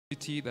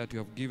opportunity that you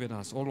have given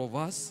us, all of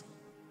us,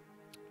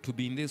 to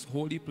be in this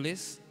holy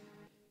place,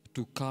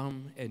 to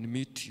come and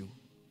meet you.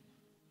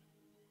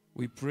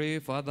 We pray,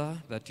 Father,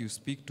 that you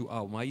speak to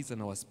our minds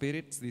and our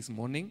spirits this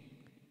morning.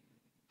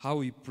 How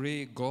we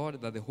pray,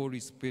 God, that the Holy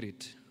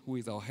Spirit, who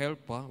is our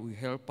helper, will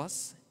help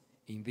us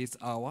in this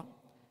hour,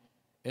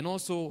 and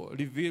also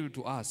reveal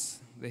to us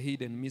the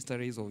hidden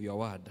mysteries of your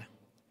word.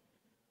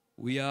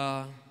 We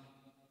are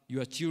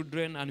your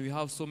children, and we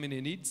have so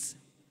many needs.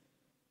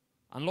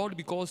 And Lord,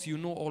 because you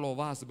know all of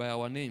us by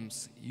our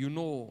names, you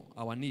know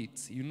our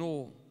needs, you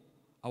know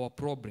our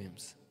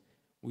problems,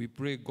 we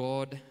pray,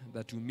 God,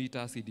 that you meet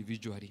us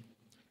individually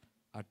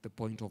at the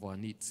point of our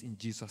needs. In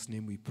Jesus'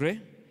 name we pray.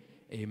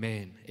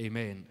 Amen.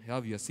 Amen.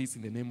 Have your seats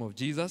in the name of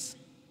Jesus.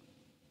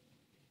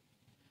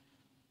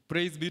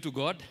 Praise be to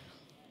God.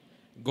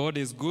 God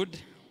is good,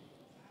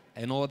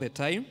 and all the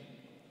time.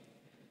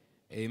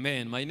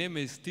 Amen. My name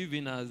is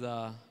Stephen, as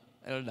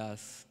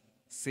elders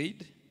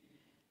said.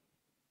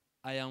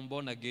 I am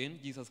born again.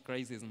 Jesus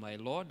Christ is my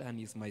Lord and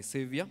is my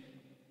Savior.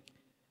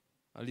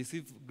 I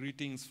received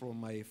greetings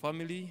from my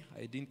family.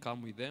 I didn't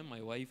come with them,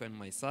 my wife and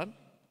my son.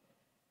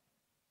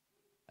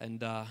 And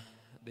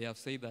they have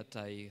said that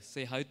I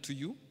say hi to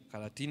you,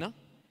 Karatina,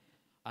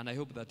 and I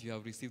hope that you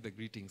have received the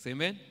greetings.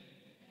 Amen?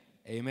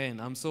 Amen.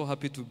 I'm so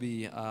happy to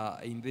be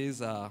in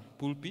this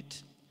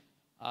pulpit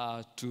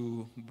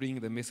to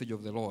bring the message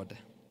of the Lord.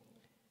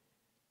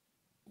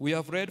 We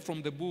have read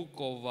from the book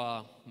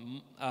of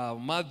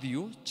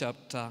Matthew,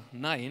 chapter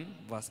 9,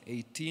 verse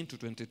 18 to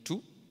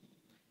 22,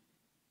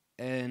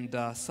 and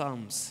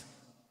Psalms.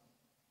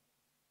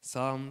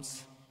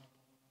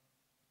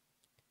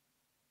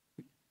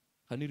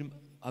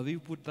 Have you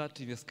put that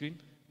in your screen?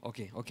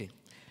 Okay.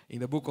 In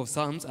the book of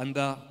Psalms, and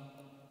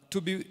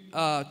to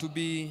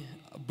be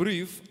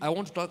brief, I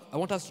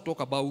want us to talk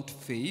about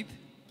faith.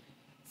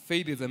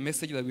 Faith is a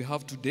message that we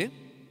have today.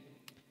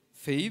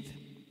 Faith.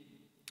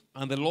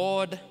 And the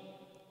Lord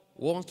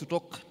wants to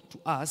talk to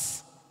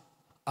us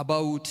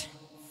about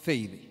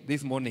faith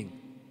this morning.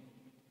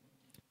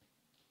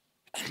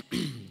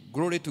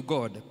 Glory to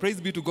God. Praise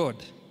be to God.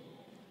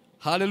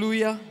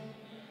 Hallelujah.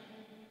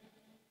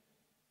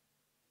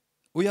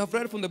 We have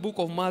read from the book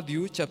of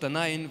Matthew, chapter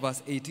 9,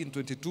 verse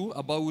 18-22,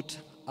 about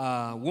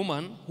a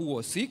woman who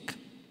was sick.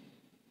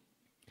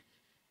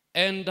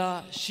 And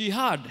she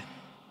heard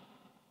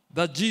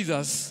that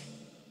Jesus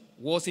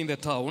was in the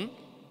town.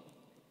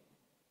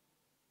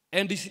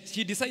 And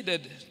she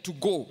decided to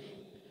go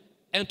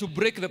and to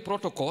break the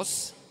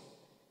protocols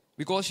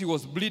because she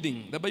was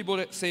bleeding. The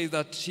Bible says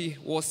that she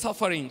was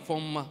suffering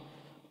from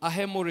a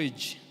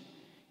hemorrhage.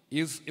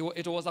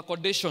 It was a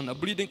condition, a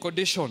bleeding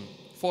condition,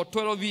 for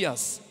 12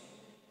 years.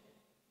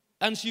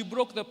 And she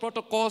broke the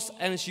protocols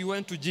and she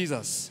went to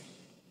Jesus.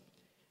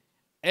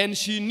 And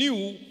she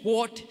knew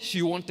what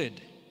she wanted.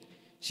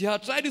 She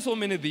had tried so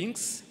many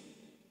things.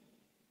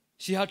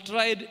 She had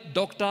tried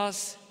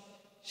doctors.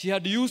 She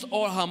had used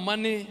all her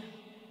money,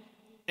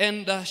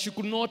 and she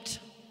could not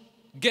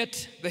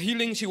get the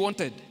healing she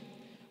wanted.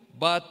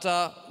 But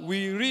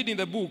we read in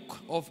the book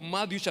of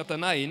Matthew chapter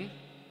 9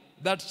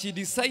 that she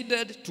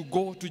decided to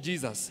go to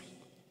Jesus.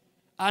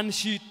 And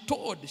she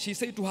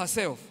said to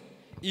herself,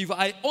 if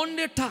I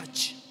only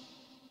touch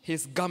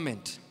his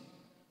garment,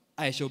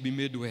 I shall be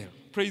made well.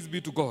 Praise be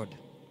to God.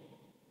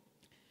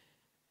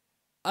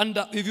 And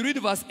if you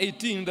read verse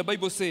 18, the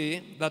Bible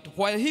says that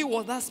while he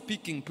was thus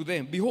speaking to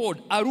them,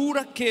 behold, a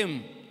ruler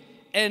came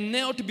and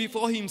knelt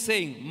before him,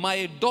 saying,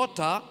 my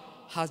daughter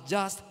has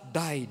just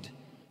died,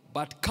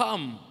 but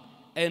come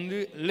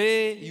and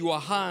lay your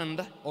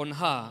hand on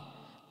her,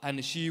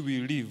 and she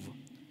will live.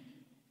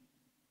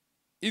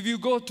 If you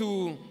go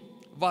to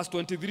verse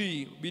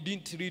 23, we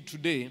didn't read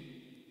today,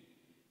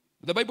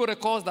 the Bible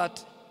records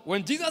that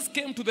when Jesus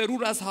came to the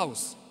ruler's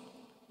house,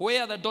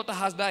 where the daughter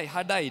had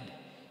died,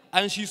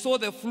 and she saw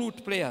the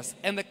flute players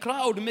and the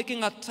crowd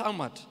making a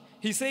tumult,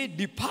 he said,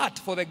 depart,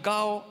 for the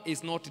girl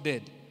is not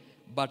dead,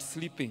 but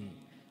sleeping.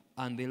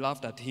 And they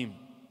laughed at him.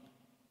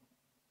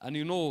 And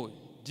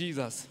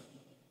Jesus,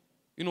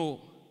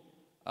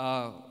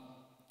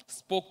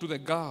 spoke to the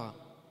girl,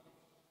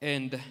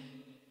 and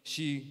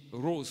she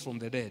rose from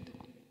the dead.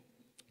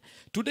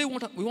 Today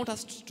we want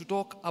us to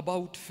talk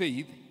about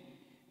faith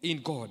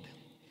in God.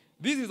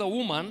 This is a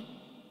woman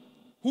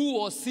who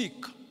was sick,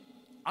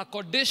 a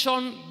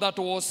condition that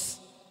was,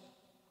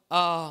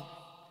 a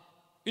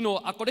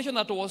condition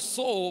that was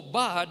so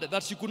bad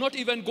that she could not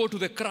even go to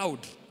the crowd.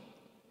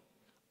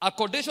 A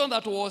condition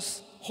that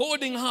was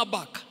holding her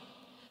back.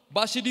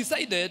 But she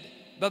decided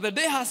that the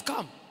day has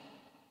come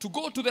to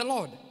go to the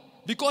Lord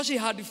because she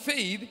had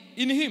faith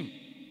in him.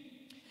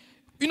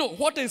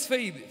 What is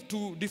faith?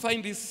 To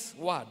define this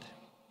word.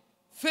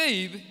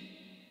 Faith,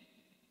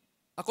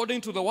 according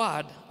to the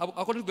word,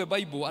 according to the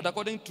Bible, and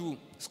according to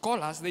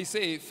scholars, they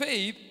say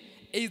faith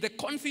is the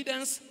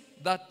confidence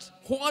that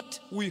what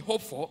we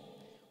hope for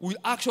will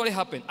actually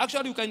happen.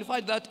 Actually, you can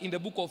find that in the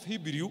book of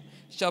Hebrews,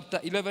 chapter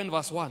 11,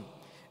 verse 1.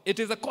 It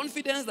is a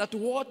confidence that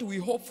what we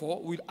hope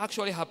for will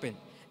actually happen.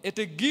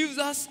 It gives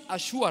us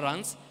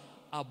assurance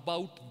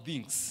about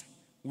things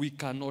we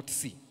cannot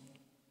see.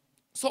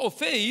 So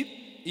faith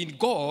in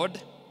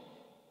God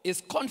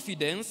is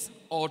confidence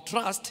or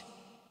trust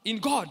in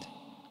God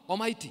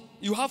Almighty.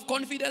 You have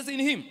confidence in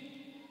Him.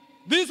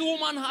 This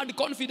woman had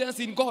confidence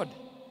in God.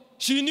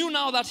 She knew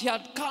now that He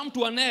had come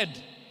to an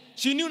end.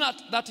 She knew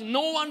that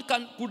no one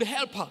could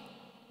help her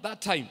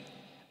that time.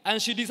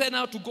 And she decided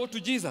now to go to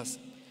Jesus.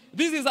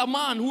 This is a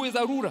man who is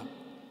a ruler.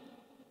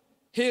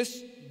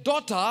 His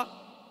daughter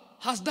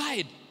has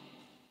died.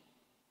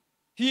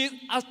 He is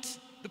at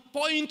the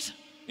point,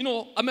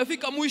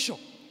 amefika mwisho.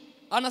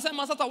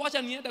 Anasema sasa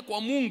wacha niende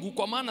kwa Mungu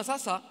kwa maana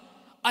sasa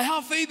I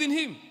have faith in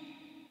Him.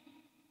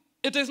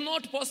 It is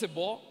not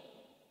possible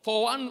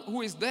for one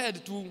who is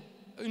dead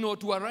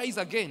to arise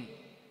again.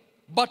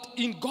 But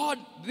in God,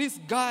 this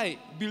guy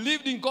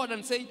believed in God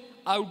and said,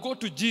 I will go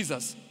to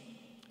Jesus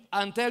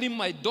and tell him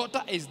my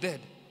daughter is dead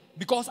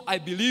because I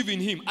believe in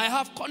Him. I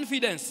have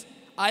confidence.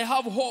 I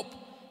have hope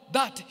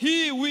that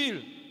He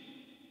will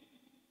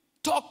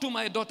talk to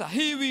my daughter.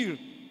 He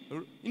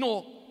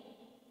will,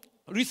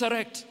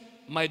 resurrect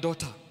my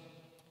daughter.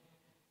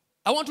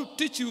 I want to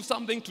teach you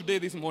something today,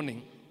 this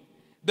morning.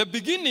 The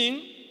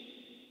beginning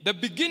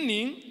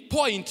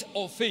point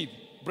of faith,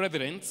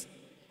 brethren,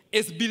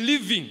 is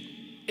believing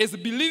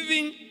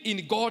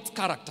in God's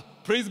character.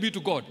 Praise be to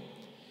God.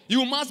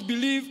 You must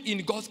believe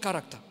in God's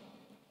character.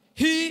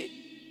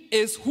 He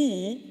is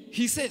who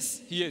He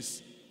says He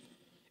is.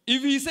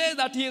 If He says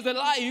that He is the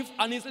life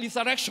and His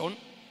resurrection,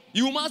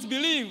 you must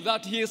believe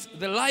that He is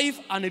the life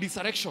and the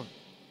resurrection.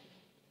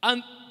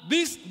 And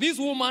this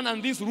woman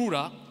and this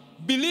ruler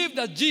believed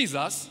that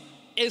Jesus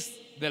is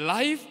the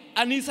life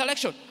and His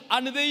resurrection.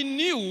 And they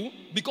knew,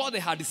 because they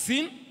had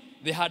seen,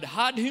 they had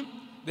heard Him,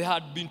 they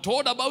had been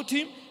told about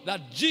Him,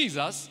 that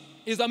Jesus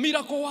is a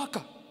miracle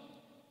worker.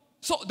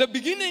 So the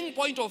beginning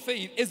point of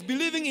faith is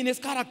believing in His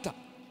character.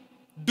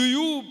 Do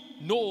you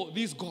know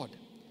this God?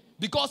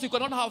 Because you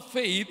cannot have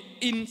faith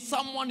in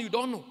someone you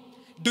don't know.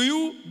 Do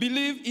you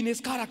believe in His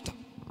character?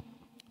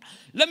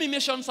 Let me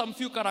mention some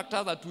few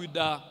characters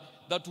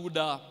that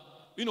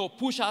would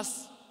push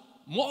us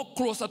more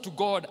closer to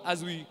God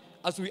as we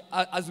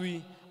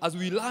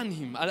learn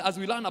Him, as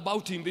we learn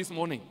about Him this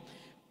morning.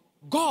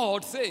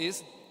 God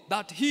says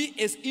that He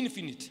is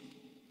infinite.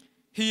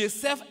 He is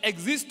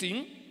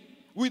self-existing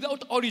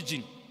without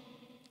origin.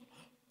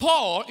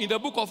 Paul, in the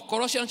book of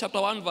Colossians chapter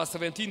 1, verse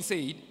 17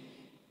 said,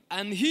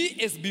 and He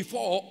is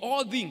before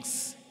all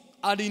things,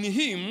 and in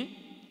Him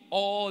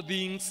all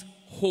things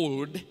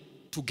hold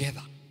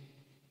together.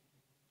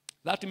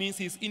 That means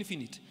He is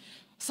infinite.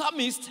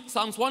 Psalmist,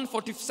 Psalms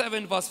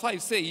 147, verse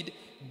 5 said,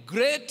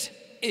 great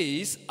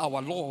is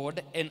our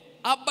Lord and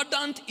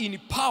abundant in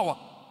power.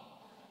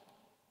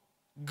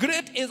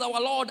 Great is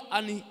our Lord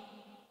and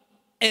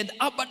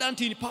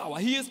abundant in power.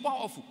 He is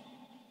powerful.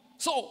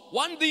 So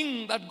one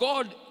thing that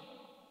God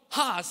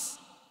has,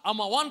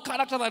 one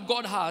character that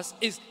God has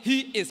is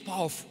He is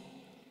powerful.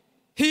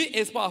 He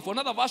is powerful.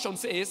 Another version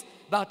says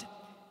that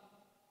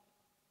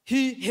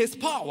His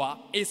power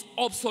is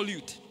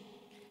absolute.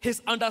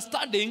 His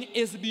understanding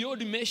is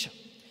beyond measure.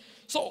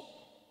 So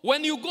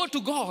when you go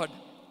to God,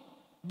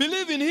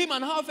 believe in Him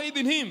and have faith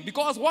in Him,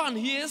 because one,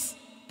 He is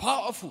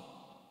powerful.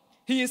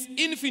 He is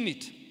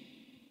infinite.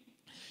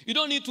 You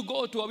don't need to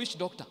go to a witch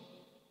doctor.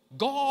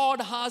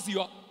 God has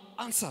your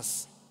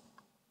answers.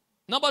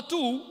 Number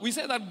two, we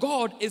say that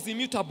God is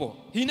immutable.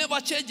 He never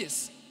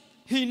changes.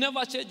 He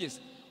never changes.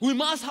 We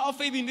must have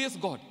faith in this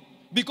God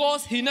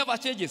because He never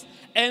changes.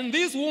 And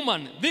this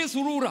woman, this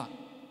ruler,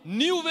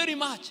 knew very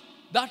much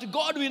that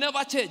God will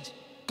never change.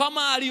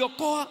 Kama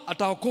aliokoa,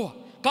 ataokoa.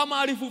 Kama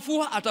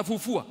alifufua,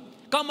 atafufua.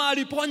 Kama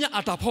aliponya,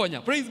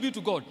 ataponya. Praise be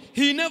to God.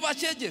 He never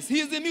changes. He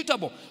is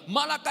immutable.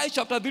 Malachi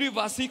chapter 3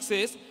 verse 6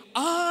 says,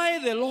 I,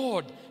 the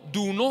Lord,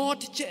 do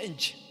not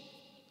change.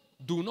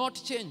 Do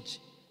not change.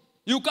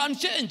 You can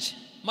change,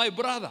 my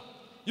brother.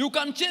 You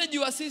can change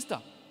your sister.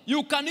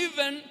 You can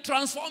even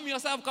transform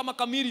yourself kama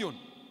chameleon.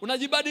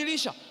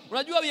 Unajibadilisha.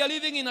 Unajua we are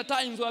living in a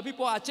times where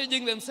people are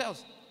changing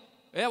themselves.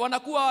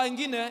 Wanakuwa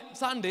wengine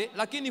Sunday,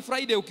 lakini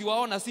Friday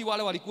ukiwaona si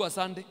wale walikuwa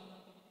Sunday.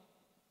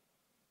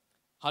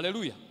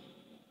 Hallelujah.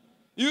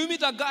 You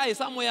meet a guy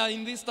somewhere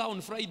in this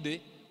town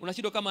Friday,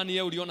 unashindwa kama ni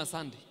yeye uliona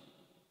Sunday.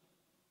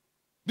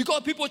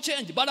 Because people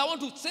change. But I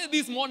want to say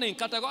this morning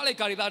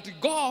categorically that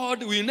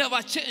God will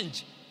never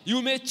change.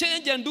 You may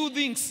change and do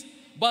things,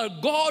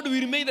 but God will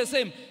remain the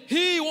same.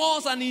 He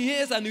was and He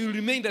is and He will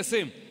remain the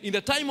same. In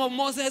the time of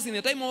Moses, in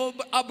the time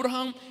of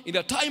Abraham, in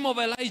the time of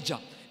Elijah,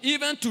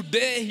 even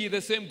today He is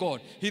the same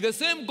God. He is the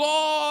same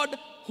God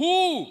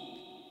who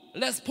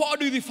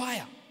responded with the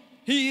fire.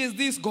 He is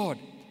this God.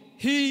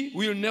 He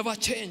will never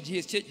change.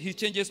 He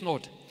changes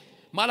not.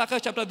 Malachi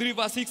chapter 3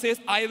 verse 6 says,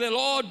 I the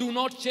Lord do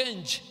not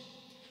change.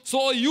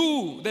 So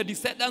you, the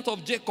descendants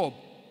of Jacob,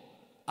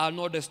 are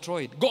not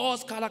destroyed.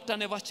 God's character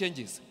never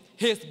changes.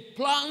 His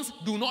plans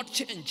do not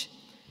change.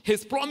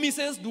 His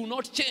promises do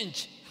not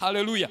change.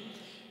 Hallelujah.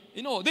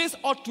 This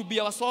ought to be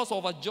our source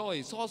of our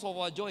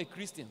joy,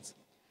 Christians.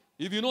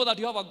 If you know that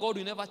you have a God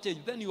who never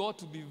changes, then you ought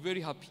to be very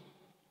happy.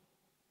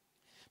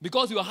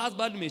 Because your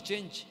husband may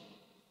change.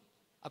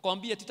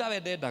 Akwambia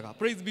titawendendaga.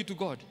 Praise be to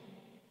God.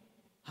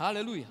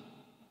 Hallelujah.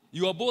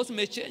 Your boss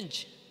may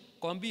change.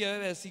 Akwambia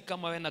wewe si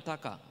kama wewe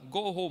nataka.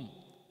 Go home.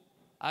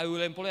 I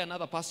will employ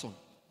another person.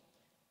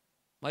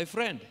 My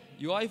friend,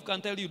 your wife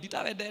can tell you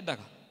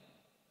titawendendaga.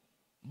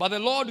 But the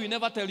Lord will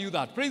never tell you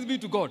that. Praise be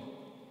to God.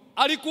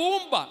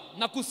 Alikuumba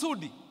na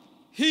kusudi.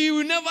 He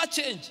will never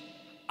change.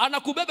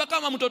 Anakubeba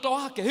kama mtoto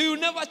wake. He will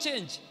never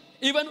change.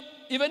 Even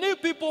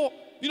if people,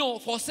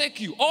 forsake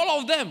you, all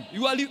of them,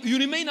 you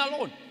remain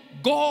alone.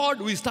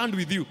 God will stand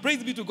with you.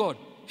 Praise be to God.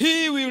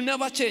 He will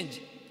never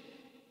change.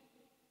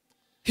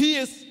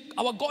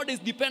 Our God is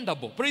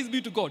dependable. Praise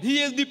be to God. He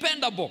is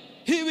dependable.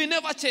 He will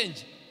never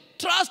change.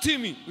 Trust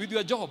Him with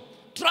your job.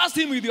 Trust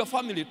Him with your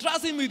family.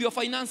 Trust Him with your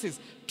finances.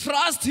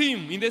 Trust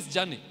Him in this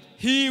journey.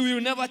 He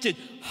will never change.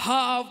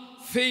 Have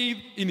faith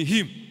in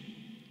Him.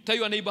 Tell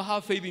your neighbor,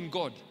 have faith in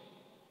God.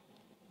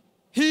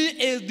 He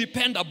is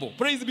dependable.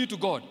 Praise be to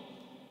God.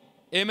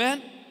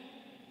 Amen.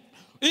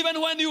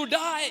 Even when you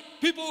die,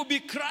 people will be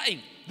crying.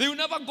 They will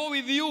never go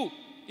with you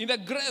in the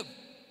grave.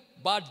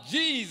 But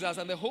Jesus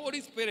and the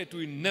Holy Spirit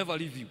will never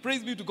leave you.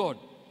 Praise be to God.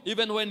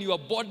 Even when your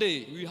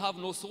body will have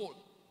no soul,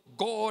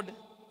 God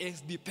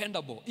is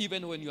dependable.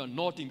 Even when you are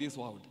not in this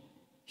world,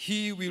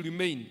 He will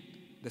remain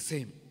the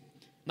same.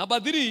 Number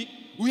 3,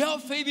 we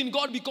have faith in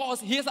God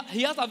because He has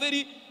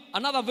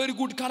another very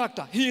good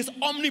character. He is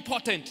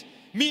omnipotent,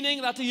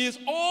 meaning that He is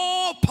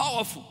all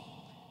powerful.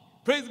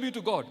 Praise be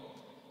to God.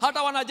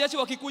 Hata wanajeshi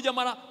wakikuja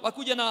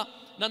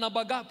na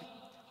namba gapi?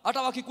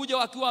 Hata wakikuja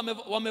wakiwa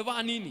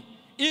wamevaa nini?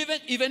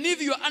 Even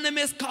if your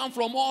enemies come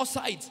from all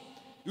sides,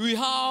 we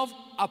have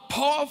a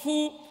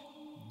powerful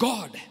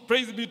God.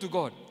 Praise be to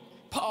God.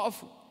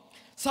 Powerful.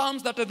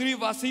 Psalms 33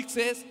 verse 6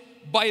 says,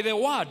 by the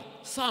word,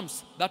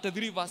 Psalms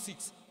 33 verse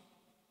 6.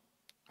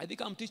 I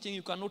think I'm teaching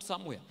you can note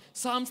somewhere.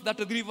 Psalms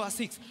 33 verse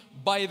 6.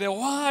 By the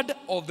word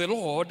of the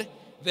Lord,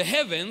 the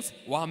heavens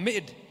were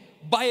made.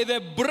 By the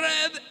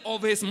breath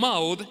of His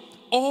mouth,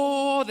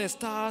 all the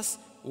stars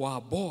were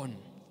born.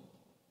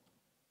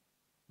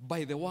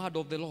 By the word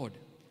of the Lord.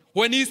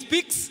 When He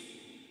speaks,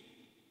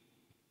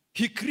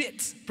 He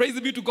creates. Praise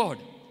be to God.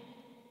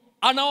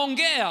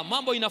 Anaongea,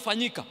 mambo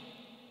inafanyika.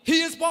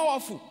 He is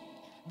powerful.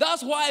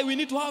 That's why we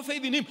need to have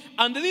faith in Him.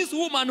 And this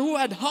woman who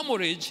had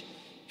hemorrhage,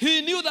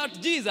 he knew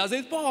that Jesus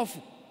is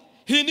powerful.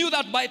 He knew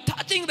that by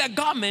touching the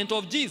garment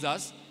of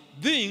Jesus,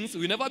 things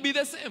will never be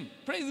the same.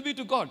 Praise be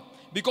to God.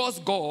 Because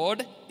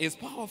God is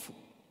powerful.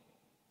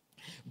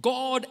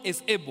 God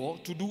is able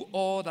to do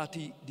all that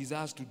He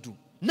desires to do.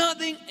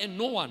 Nothing and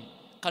no one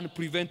can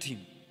prevent Him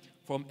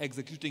from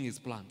executing His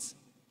plans.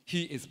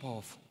 He is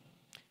powerful.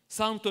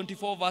 Psalm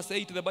 24 verse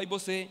 8, the Bible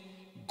says,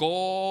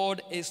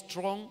 God is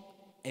strong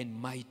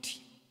and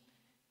mighty.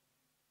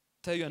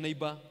 Tell your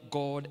neighbor,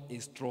 God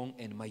is strong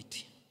and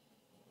mighty.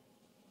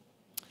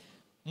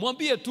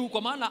 Mwambie tu,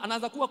 kwa maana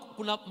anaweza kuwa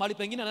kuna mahali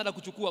pengine anaenda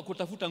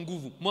kutafuta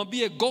nguvu.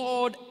 Mwambie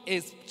God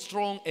is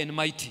strong and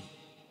mighty.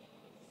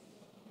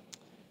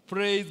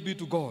 Praise be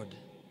to God.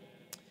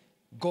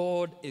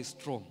 God is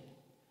strong.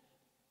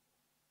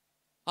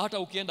 Hata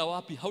ukienda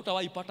wapi,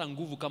 hautawahi pata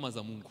nguvu kama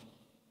za Mungu.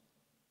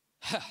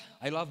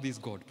 I love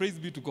this God. Praise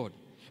be to God.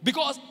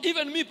 Because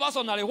even me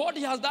personally, what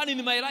He has done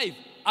in my life,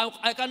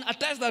 I can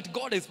attest that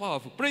God is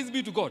powerful. Praise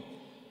be to God.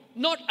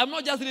 I'm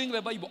not just reading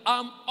the Bible.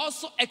 I'm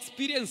also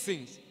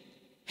experiencing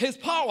His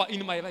power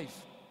in my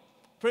life.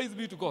 Praise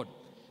be to God.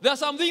 There are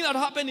some things that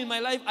happen in my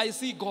life, I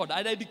see God.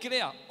 And I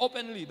declare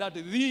openly that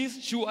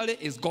this surely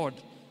is God.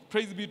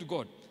 Praise be to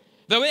God.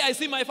 The way I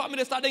see my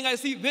family starting, I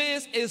see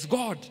this is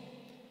God.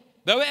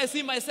 The way I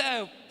see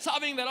myself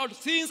serving the Lord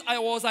since I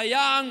was a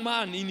young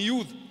man in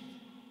youth.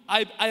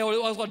 I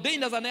was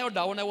ordained as an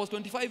elder when I was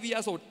 25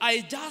 years old.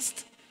 I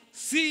just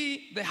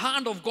see the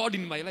hand of God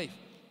in my life.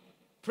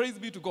 Praise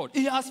be to God.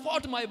 He has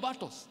fought my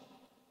battles.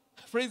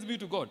 Praise be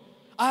to God.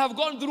 I have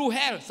gone through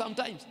hell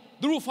sometimes,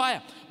 through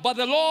fire. But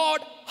the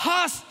Lord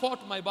has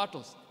fought my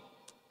battles.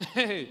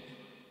 Hey,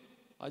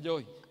 a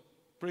joy.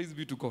 Praise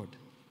be to God.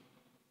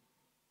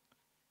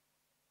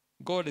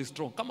 God is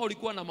strong. Kama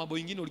ulikuwa na mambo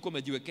ingine ulikuwa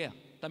umejiwekea,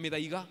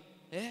 tamidhaiga,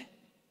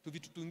 tu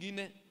vitu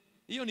tungine,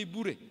 hiyo ni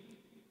bure.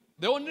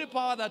 The only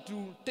power that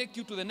will take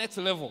you to the next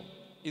level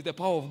is the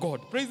power of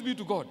God. Praise be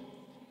to God.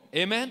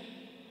 Amen.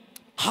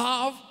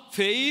 Have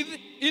faith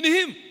in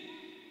Him.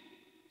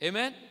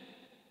 Amen.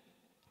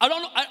 I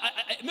don't know,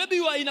 maybe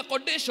you are in a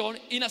condition,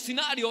 in a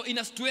scenario, in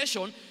a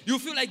situation, you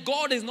feel like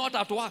God is not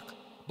at work.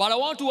 But I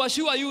want to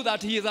assure you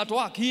that He is at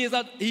work. He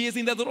is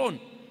in the throne.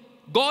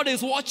 God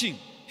is watching.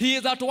 He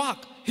is at work.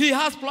 He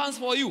has plans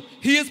for you.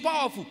 He is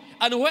powerful.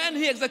 And when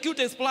He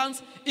executes His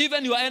plans,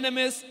 even your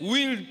enemies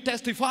will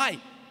testify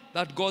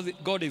that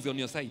God is on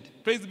your side.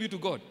 Praise be to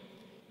God.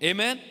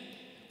 Amen.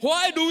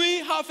 Why do we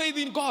have faith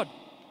in God?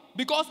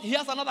 Because He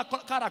has another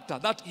character,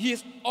 that He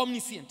is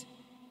omniscient.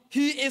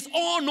 He is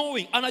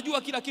all-knowing.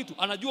 Anajua kila kitu.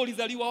 Anajua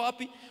ulizaliwa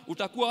wapi,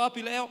 utakuwa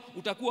wapi leo,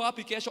 utakuwa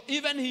wapi kesho.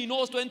 Even He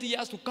knows 20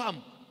 years to come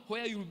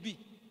where you'll be.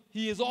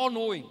 He is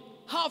all-knowing.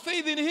 Have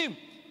faith in Him.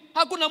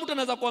 Hakuna mtu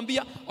anaweza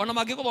kuambia ona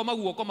mageko ba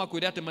maguoko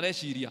makwire ate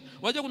mareshiria.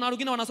 Unajua kuna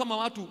wengine wanasoma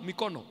watu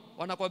mikono.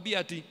 Wanakwambia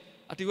ati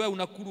ati wewe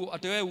unakuru,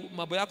 ati wewe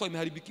mambo yako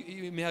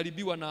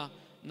imeharibiwa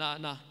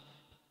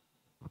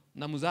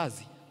na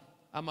mzazi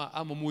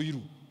ama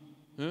muiru.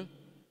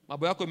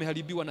 Mambo yako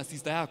imeharibiwa na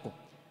sister yako.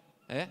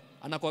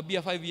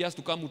 Anakwambia 5 years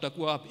to come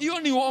utakuwa wapi. Hiyo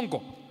ni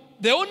uongo.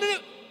 The only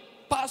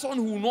person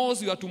who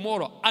knows your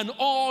tomorrow and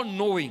all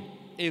knowing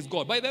is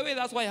God. By the way,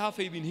 that's why I have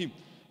faith in him,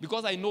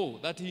 because I know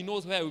that he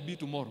knows where I will be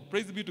tomorrow.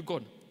 Praise be to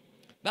God.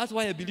 That's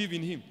why I believe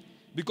in him,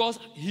 because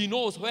he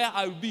knows where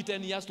I will be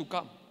 10 years to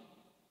come.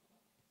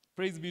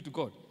 Praise be to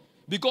God.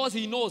 Because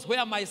he knows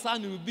where my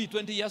son will be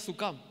 20 years to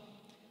come.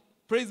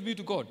 Praise be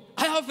to God.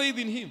 I have faith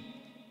in him.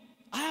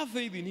 I have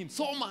faith in him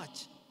so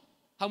much.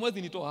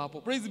 Hamwezi nitoa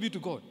hapo. Praise be to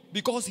God.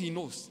 Because he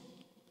knows.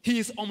 He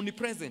is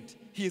omnipresent.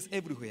 He is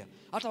everywhere.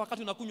 Hata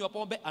wakati unakunywa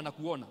pombe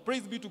anakuona.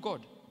 Praise be to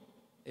God.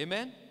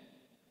 Amen.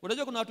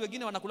 Unajua kuna watu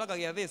wengine wanakulaga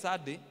githe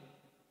Sunday,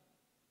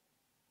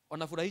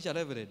 wanafurahisha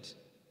reverend.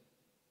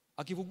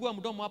 Akifungua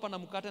mdomo hapa na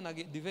mkate na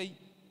divai,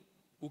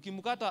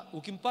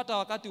 ukimpata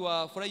wakati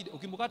wa Friday,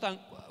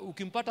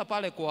 ukimpata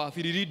pale kwa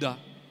firirida,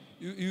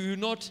 you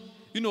not,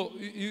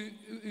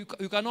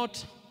 you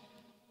cannot,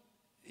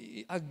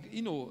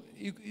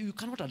 you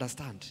cannot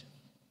understand.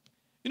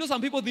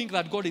 Some people think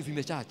that God is in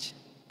the church.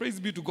 Praise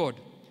be to God.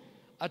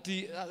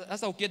 Ati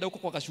sasa ukienda huko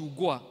kwa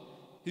Kashugwa,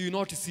 he will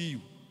not see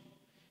you.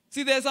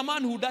 See, there's a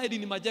man who died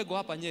in Majego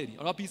hapa Nyeri,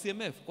 or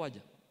PCMF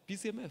kwaja.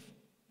 PCMF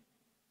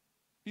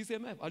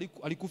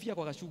alikufia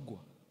kwa Kashugwa.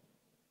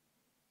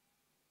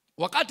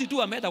 Wakati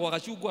tu ameenda kwa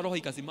Kashugwa, roho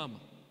ikasimama.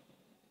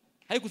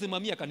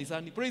 Haikusimamia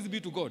kanisani. Praise be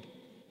to God.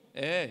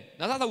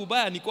 Na sasa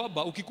ubaya ni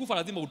kwamba ukikufa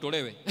lazima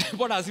utolewe.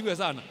 Mbona asiwe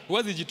sana?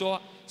 Huwezi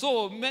jitoa.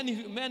 So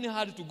many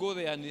had to go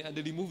there and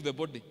remove the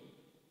body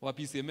wa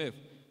PCMF.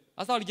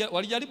 Sasa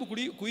walijaribu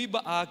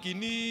kuiba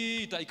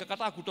akini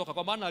ikakataa kutoka,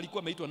 kwa maana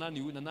alikuwa ameitwa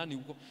nani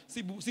huko.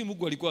 Si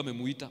Mungu alikuwa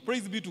amemuita.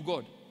 Praise be to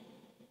God.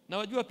 Na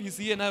wajua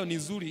PCA nayo ni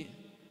nzuri.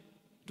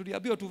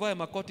 Tuliambiwa tuvae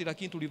makoti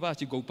lakini tulivaa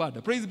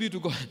chigopada. Praise be to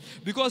God.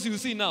 Because you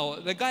see now,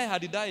 the guy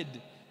had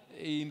died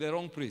in the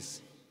wrong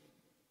place.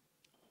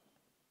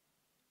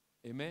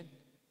 Amen.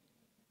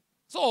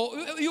 So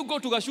you go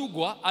to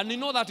Kashugwa and you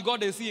know that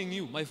God is seeing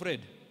you, my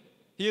friend.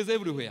 He is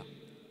everywhere.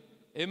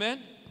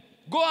 Amen.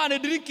 Go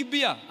and drink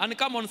beer and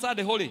come on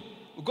Sunday holy.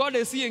 God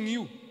is seeing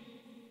you.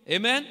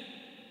 Amen.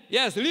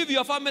 Yes, leave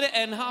your family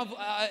and have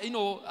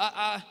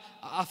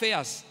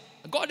affairs.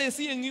 God is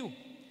seeing you.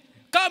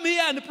 Come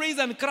here and praise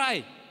and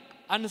cry.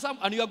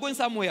 And you are going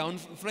somewhere on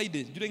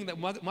Friday during the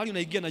mali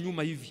unaingia na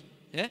nyuma hivi.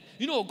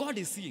 God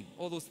is seeing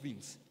all those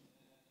things.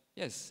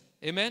 Yes.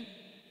 Amen.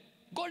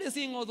 God is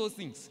seeing all those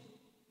things.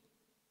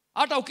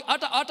 There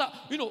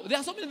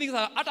are so many things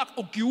that hata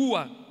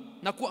ukiua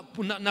na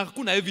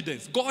kuna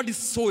evidence. God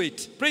saw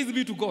it. Praise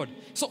be to God.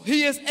 So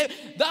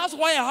that's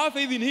why I have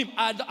faith in him,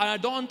 and I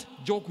don't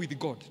joke with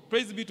God.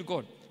 Praise be to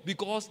God.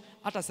 Because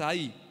hata saa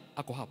hii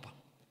ako hapa.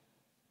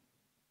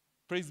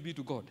 Praise be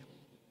to God.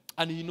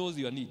 And he knows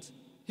your needs.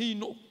 He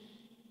knows.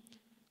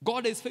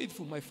 God is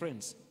faithful, my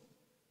friends.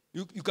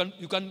 You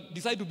can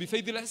decide to be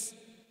faithless,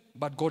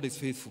 but God is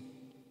faithful.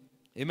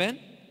 Amen.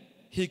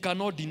 He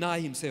cannot deny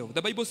himself.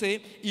 The Bible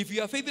says, if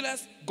you are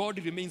faithless,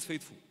 God remains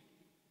faithful.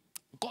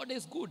 God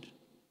is good.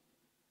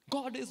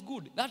 God is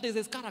good. That is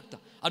his character.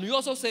 And we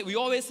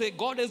always say,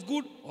 God is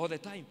good all the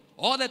time.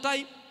 All the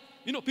time.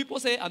 People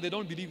say and they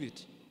don't believe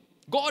it.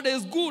 God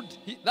is good.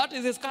 That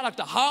is his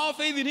character. Have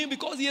faith in him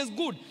because he is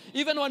good.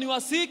 Even when you are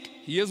sick,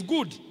 he is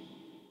good.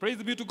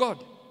 Praise be to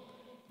God.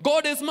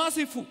 God is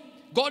merciful.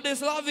 God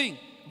is loving.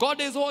 God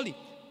is holy.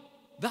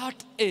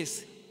 That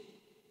is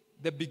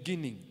the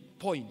beginning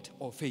point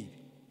of faith.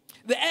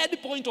 The end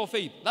point of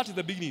faith, that is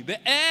the beginning. The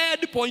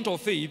end point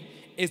of faith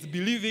is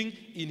believing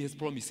in his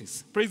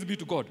promises. Praise be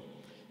to God.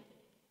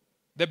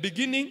 The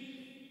beginning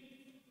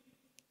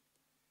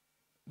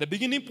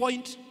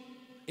point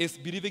is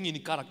believing in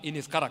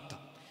his character.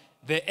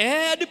 The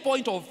end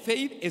point of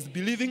faith is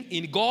believing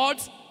in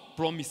God's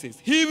promises.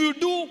 He will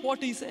do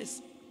what he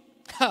says.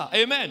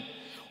 Amen.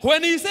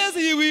 When he says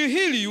he will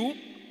heal you,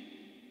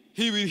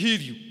 he will heal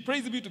you.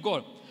 Praise be to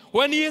God.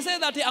 When he says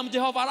that I am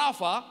Jehovah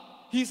Rapha,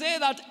 he says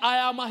that I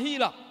am a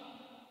healer.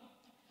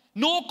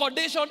 No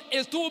condition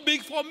is too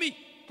big for me.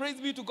 Praise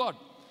be to God.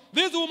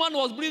 This woman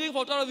was bleeding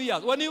for 12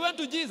 years. When he went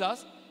to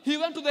Jesus, he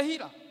went to the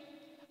healer.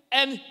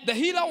 And the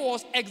healer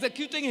was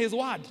executing his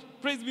word.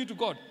 Praise be to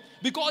God.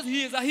 Because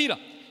he is a healer.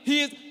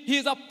 He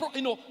is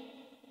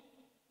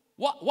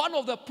one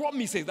of the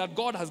promises that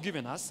God has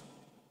given us.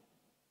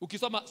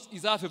 Ukisoma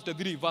Isaiah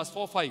 53 verse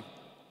 4-5.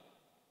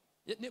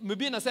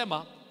 Biblia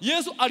inasema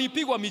Yesu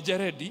alipigwa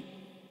mijeredi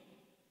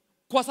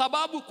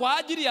kwa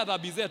ajili ya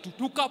dhambi zetu,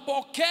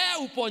 tukapokea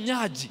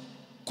uponyaji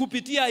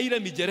kupitia ile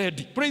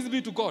mijeredi. Praise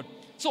be to God.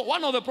 So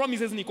one of the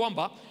promises ni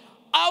kwamba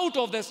out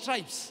of the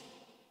stripes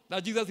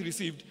that Jesus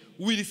received,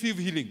 we receive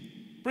healing.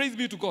 Praise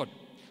be to God.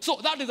 So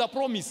that is a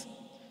promise.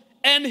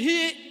 And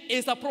he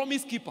is a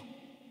promise keeper.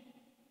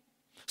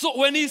 So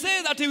when he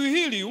says that he will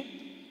heal you,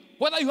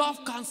 whether you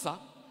have cancer,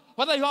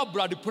 whether you have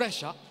blood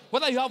pressure,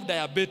 whether you have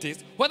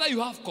diabetes, whether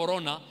you have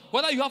corona,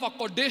 whether you have a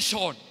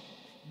condition,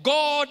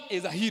 God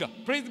is a healer.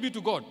 Praise be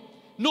to God.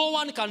 No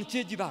one can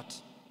change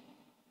that.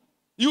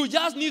 You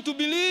just need to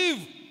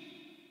believe.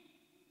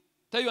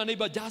 Tell your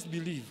neighbor, just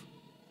believe.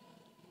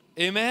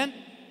 Amen.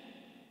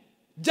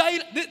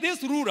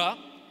 This ruler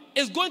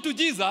is going to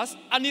Jesus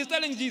and he's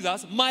telling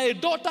Jesus, my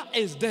daughter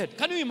is dead.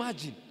 Can you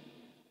imagine?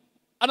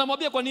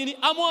 Anamwambia kwa nini?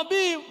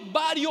 Amwambia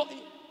bario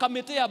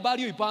kametea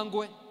bario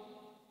ipangwe.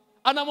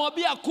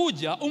 Anamwambia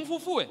kuja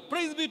umfufue.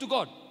 Praise be to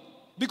God.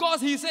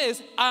 Because he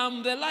says, I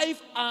am the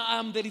life, I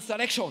am the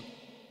resurrection.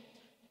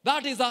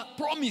 That is a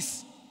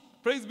promise.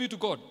 Praise be to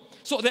God.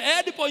 So the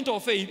end point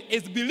of faith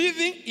is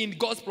believing in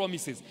God's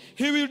promises.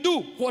 He will do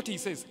what he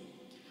says.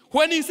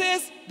 When he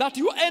says that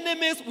your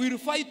enemies will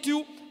fight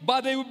you,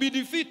 but they will be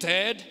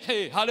defeated,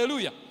 hey,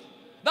 hallelujah.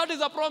 That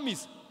is a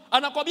promise.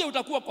 Anakwambia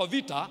utakuwa kwa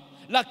vita,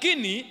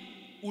 lakini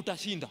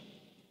utashinda.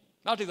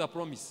 That is a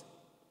promise.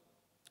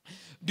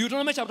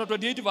 Deuteronomy chapter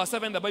 28 verse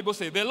 7, the Bible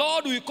says, the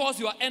Lord will cause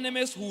your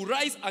enemies who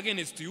rise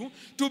against you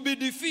to be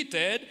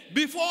defeated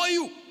before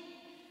you.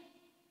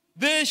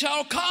 They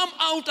shall come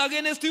out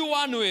against you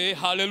one way,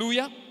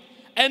 hallelujah,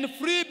 and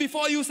flee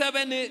before you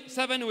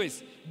seven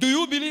ways. Do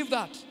you believe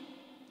that?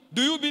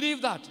 Do you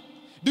believe that?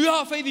 Do you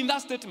have faith in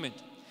that statement?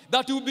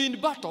 That you'll be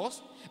in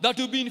battles, that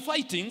you'll be in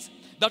fightings,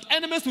 that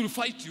enemies will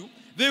fight you.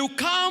 They will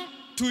come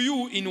to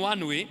you in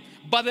one way,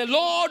 but the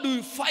Lord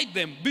will fight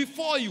them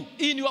before you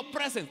in your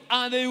presence,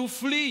 and they will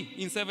flee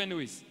in 7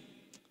 ways.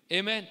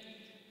 Amen.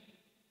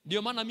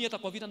 Ndio maana mimi hata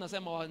kwa vita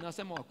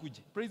nasema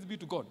wakuje. Praise be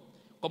to God.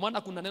 Kwa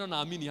maana kuna neno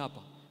naamini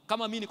hapa.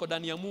 Kama mimi niko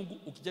ndani ya Mungu,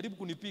 ukijaribu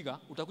kunipiga,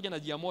 utakuja na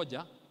njia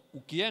moja,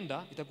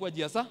 ukienda itakuwa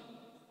njia 7.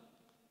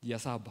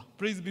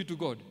 Praise be to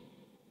God.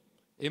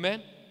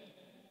 Amen.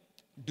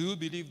 Do you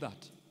believe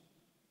that?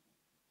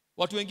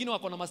 Watu wengine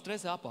wako na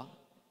stress hapa.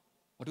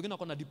 Watu wengine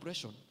wako na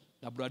depression,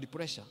 na blood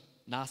pressure,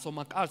 na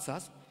stomach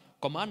ulcers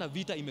kwa maana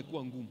vita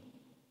imekuwa ngumu.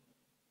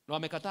 Na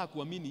wamekataa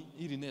kuamini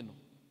hili neno.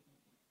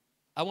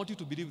 I want you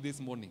to believe this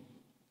morning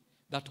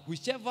that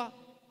whichever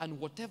and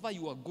whatever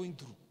you are going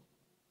through,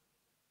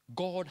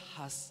 God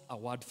has a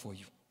word for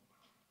you.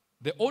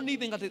 The only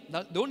thing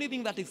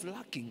that is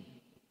lacking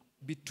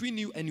between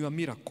you and your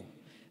miracle,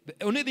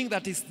 the only thing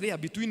that is there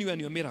between you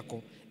and your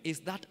miracle is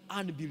that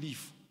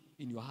unbelief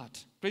in your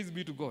heart. Praise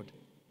be to God.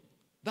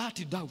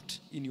 That doubt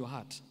in your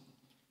heart.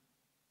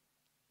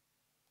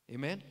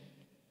 Amen.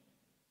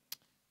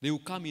 They will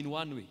come in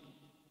one way.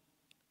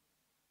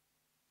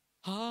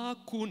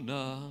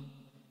 Hakuna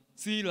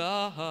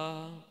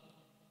silaha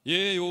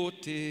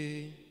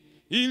yeyote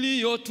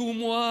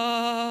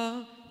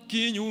iliyotumwa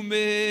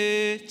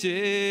kinyume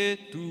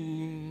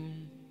chetu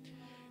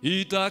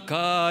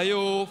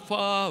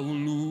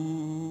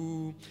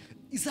itakayofaulu.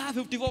 Isaiah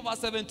 54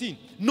 verse 17.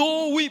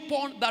 No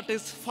weapon that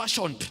is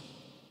fashioned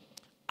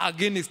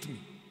against me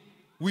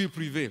will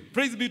prevail.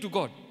 Praise be to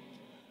God.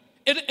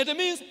 It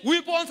means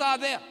weapons are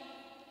there.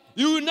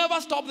 You will never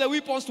stop the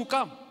weapons to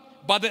come.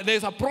 But there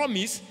is a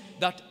promise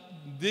that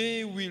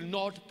they will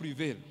not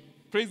prevail.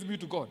 Praise be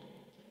to God.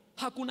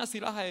 Hakuna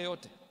silaha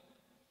yoyote.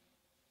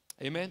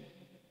 Amen.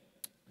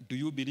 Do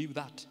you believe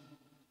that?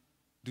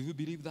 Do you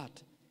believe that?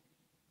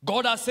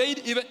 God has said,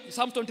 even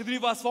Psalm 23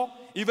 verse 4,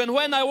 even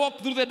when I walk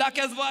through the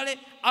darkest valley,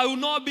 I will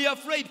not be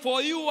afraid,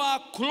 for you are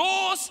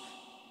close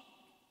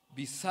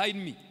beside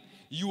me.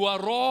 Your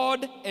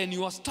rod and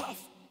your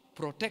staff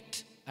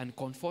protect and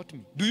comfort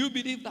me. Do you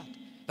believe that?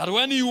 That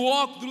when you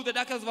walk through the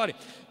darkest valley,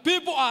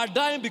 people are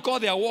dying because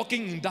they are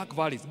walking in dark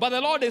valleys. But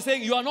the Lord is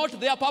saying, you are not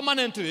there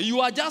permanently.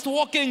 You are just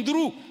walking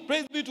through.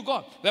 Praise be to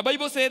God. The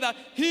Bible says that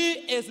He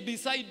is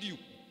beside you.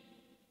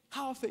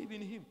 Have faith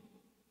in Him.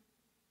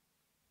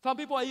 Some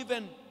people are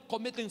even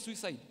committing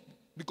suicide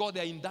because they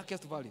are in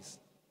darkest valleys.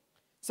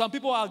 Some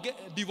people are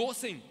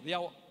divorcing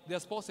their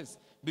spouses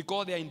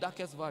because they are in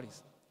darkest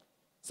valleys.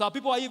 Some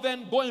people are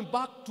even going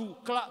back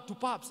to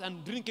pubs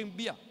and drinking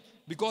beer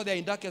because they are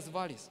in darkest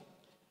valleys.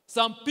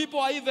 Some people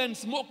are even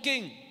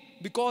smoking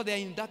because they are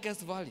in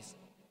darkest valleys.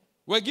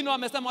 Wengine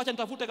wamesema wacha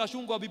nitafute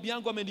kashungu wa bibi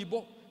yangu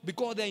amenibo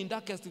because they are in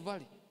darkest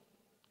valley.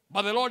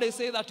 But the Lord is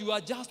saying that you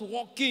are just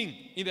walking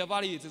in the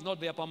valley. It is not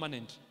there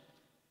permanent.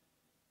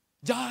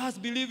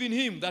 Just believe in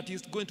Him that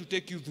He's going to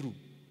take you through.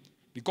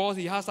 Because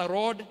He has a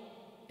rod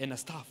and a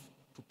staff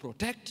to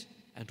protect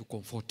and to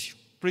comfort you.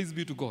 Praise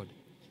be to God.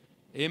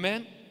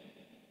 Amen.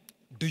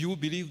 Do you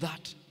believe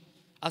that?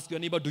 Ask your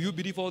neighbor, do you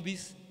believe all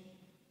this?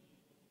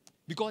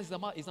 Because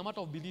it's a matter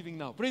of believing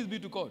now. Praise be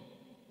to God.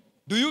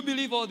 Do you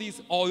believe all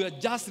this, or you are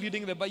just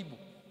reading the Bible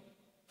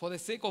for the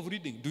sake of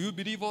reading? Do you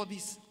believe all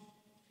this?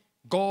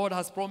 God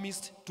has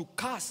promised to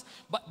cast.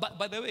 But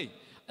by the way,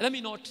 let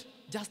me not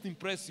just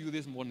impress you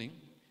this morning.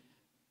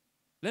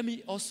 Let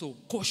me also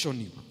caution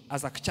you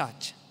as a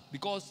church,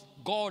 because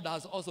God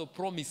has also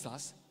promised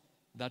us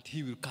that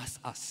He will cast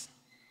us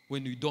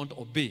when we don't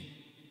obey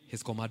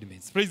His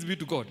commandments. Praise be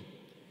to God.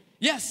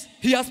 Yes,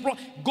 He has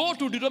promised. Go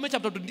to Deuteronomy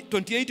chapter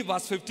 28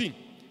 verse 15.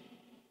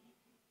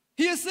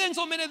 He is saying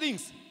so many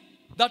things.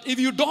 That if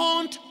you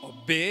don't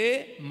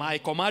obey my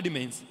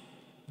commandments,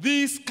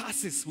 these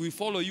curses will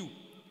follow you.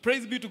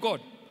 Praise be to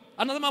God.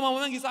 Anasema mambo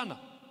mengi sana.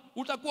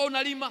 Utakuwa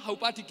unalima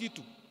haupati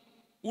kitu.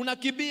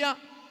 Unakibia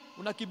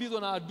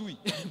unakibizwa na adui.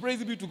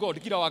 Praise be to God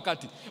kila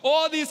wakati.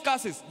 All these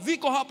curses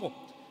ziko hapo.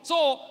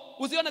 So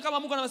usione kama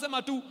Mungu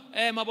anasema tu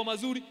mambo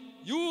mazuri.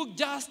 You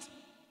just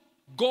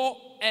go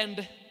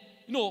and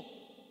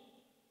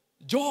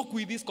joke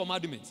with these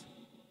commandments.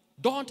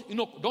 Don't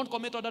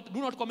commit adultery.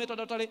 Do not commit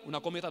adultery. Una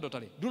commit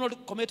adultery. Do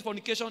not commit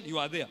fornication. You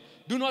are there.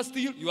 Do not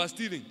steal. You are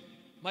stealing.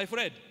 My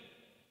friend.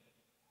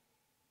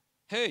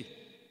 Hey,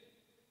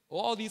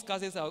 all these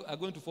curses are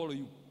going to follow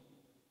you.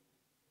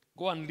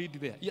 Go and lead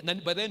there. Yeah,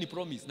 but then he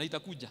promised, na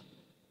itakuja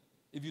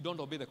if you don't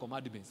obey the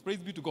commandments. Praise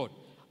be to God.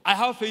 I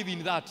have faith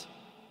in that.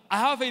 I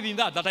have faith in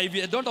that if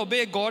you don't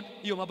obey God,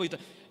 hiyo mambo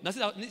na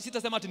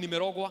sitasema ati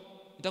nimerogwa.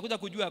 Itakuja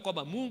kujua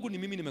kwamba Mungu ni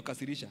mimi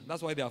nimekasirisha.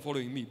 That's why they are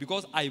following me,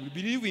 because I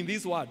believe in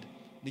this word.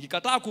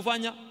 Nikikataa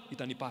kufanya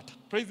itanipata.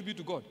 Praise be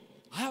to God.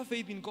 I have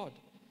faith in God.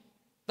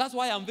 That's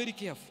why I'm very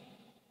careful.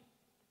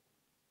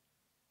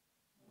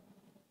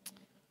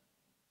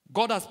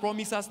 God has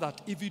promised us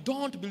that if we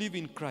don't believe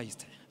in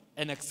Christ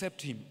and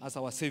accept him as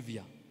our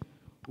Savior,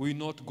 we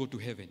will not go to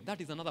heaven. That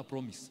is another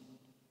promise.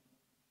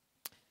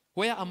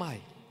 Where am I?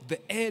 The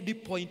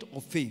end point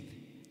of faith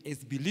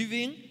is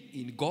believing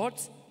in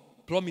God's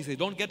promises.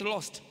 Don't get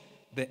lost.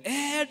 The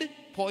end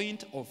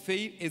point of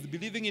faith is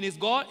believing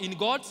in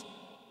God's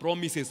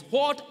promises.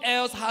 What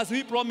else has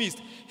he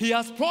promised? He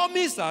has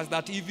promised us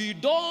that if you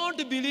don't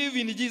believe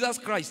in Jesus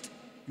Christ,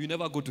 you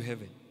never go to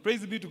heaven.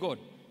 Praise be to God.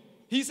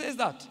 He says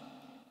that.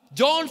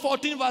 John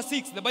 14 verse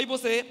 6, the Bible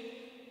says,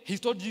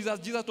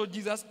 Jesus told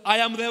Jesus, I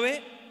am the way,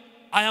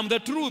 I am the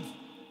truth,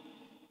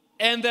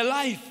 and the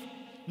life.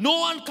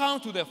 No one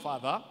comes to the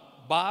Father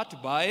but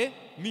by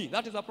me.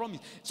 That is a promise.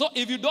 So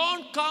if you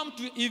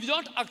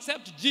don't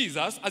accept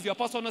Jesus as your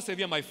personal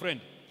Savior, my friend,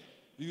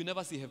 you will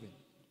never see heaven.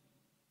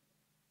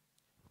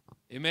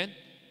 Amen.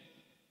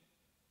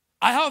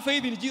 I have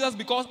faith in Jesus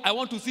because I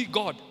want to see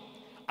God.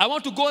 I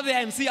want to go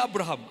there and see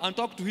Abraham and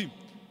talk to him.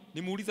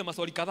 Nimuulize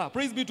maswali kadhaa.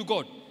 Praise be to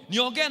God.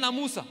 Niongee na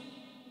Musa.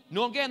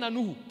 Niongee na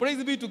Nuhu.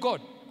 Praise be to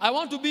God. I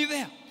want to be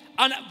there.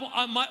 And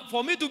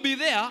for me to be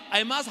there,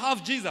 I must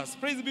have Jesus.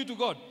 Praise be to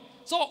God.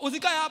 So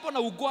usikae hapo na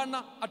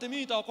ugwana ati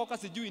mimi nitaokoka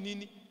sijui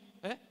nini.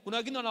 Kuna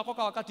wengine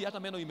wanaokoka wakati hata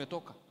meno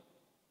imetoka.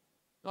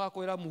 Na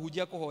akwera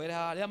muhujia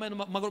kuhoera ya meno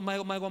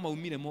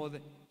maumire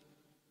mothe.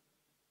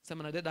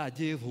 Sema na dada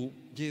Jehu.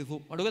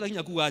 Wandoka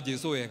kinya kuwa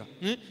Jesu wega.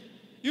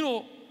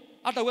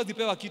 Hata uwezi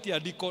pewa kiti ya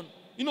deacon.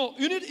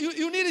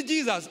 You need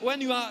Jesus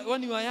when you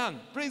are young.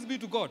 Praise be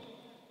to God.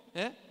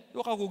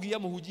 Wakakugia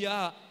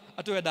muhujia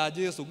atoe da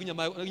Jesu ginya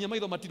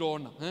maitho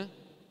matirona.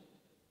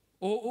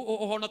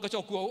 Ohona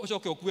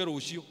kachoke okuero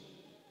ucio.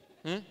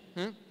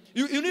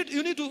 You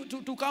need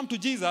to come to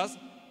Jesus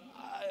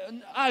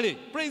early.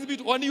 Praise be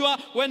to when you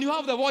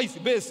have the voice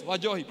bass wa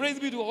joy. Praise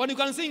be to God. When you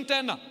can sing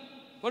tenor,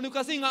 when you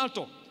can sing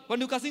alto, when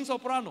you can sing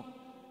soprano,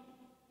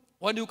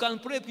 when you can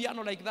play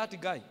piano like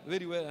that guy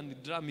very well, and the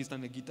drumist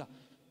and the guitar.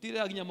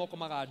 Tire ginya moko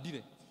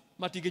magadire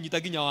matige nyita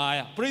ginya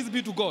waya. Praise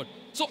be to God.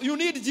 So you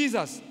need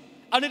Jesus,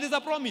 and it is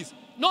a promise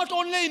not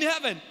only in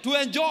heaven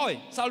to enjoy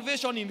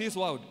salvation in this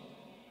world.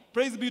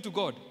 Praise be to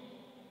God.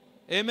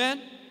 Amen.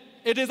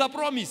 It is a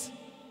promise.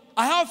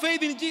 I have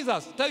faith in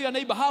Jesus. Tell your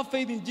neighbor, have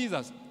faith in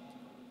Jesus.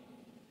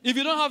 If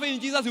you don't have faith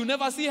in Jesus, you'll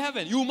never see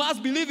heaven. You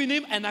must believe in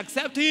him and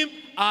accept him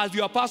as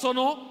your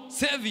personal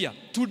Savior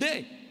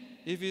today,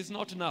 if it's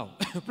not now.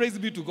 Praise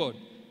be to God.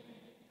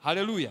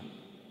 Hallelujah.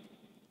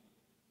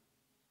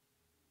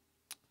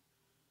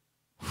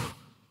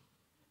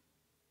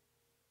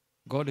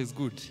 God is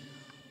good,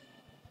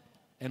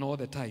 and all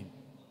the time.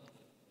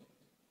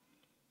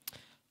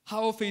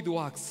 How faith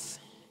works.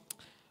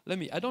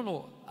 I don't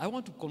know. I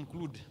want to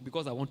conclude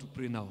because I want to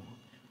pray now.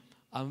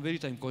 I'm very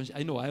time conscious.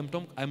 I know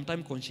I'm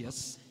time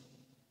conscious.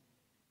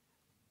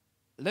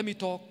 Let me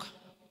talk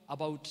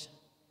about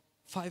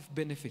 5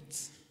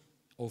 benefits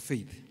of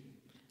faith.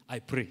 I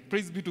pray.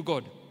 Praise be to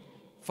God.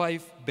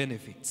 5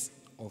 benefits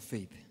of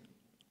faith.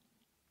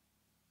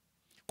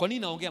 Kwa nini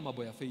naongea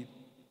mambo ya faith?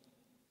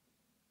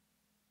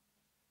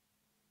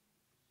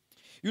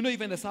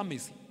 Even the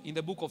psalmist in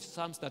the book of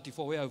Psalms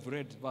 34, where I've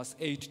read verse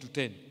 8 to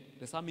 10,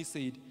 the psalmist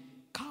said,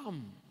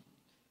 come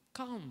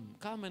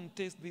and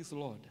taste this,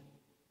 Lord.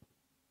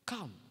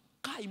 Come.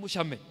 Kai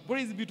mushame.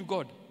 Praise be to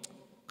God.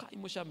 Kai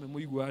mushame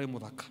muiguare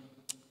mudhaka.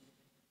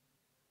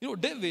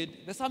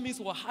 David, the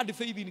psalmist, had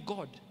faith in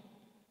God.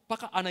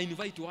 Paka ana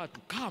invite watu.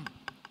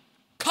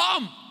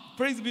 Come.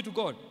 Praise be to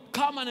God.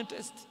 Come and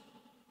taste.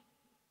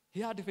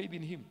 He had faith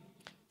in him.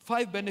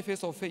 5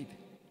 benefits of faith.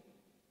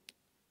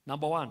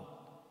 Number 1.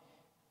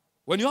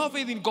 When you have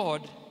faith in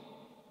God,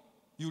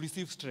 you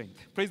receive strength.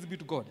 Praise be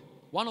to God.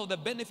 One of the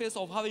benefits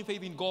of having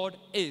faith in God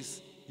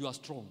is you are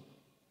strong.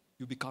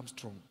 You become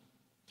strong.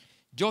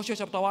 Joshua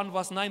chapter 1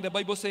 verse 9, the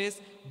Bible says,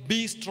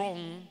 be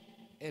strong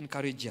and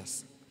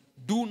courageous.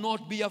 Do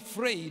not be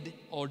afraid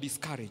or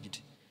discouraged.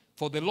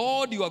 For the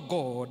Lord your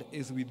God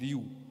is with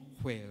you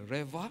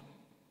wherever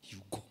you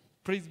go.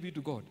 Praise be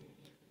to God.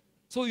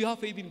 So you have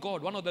faith in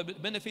God. One of the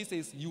benefits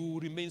is you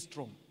remain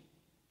strong.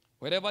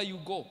 Wherever you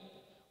go,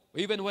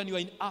 even when you are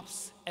in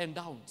ups and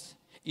downs,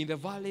 in the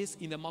valleys,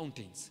 in the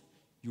mountains,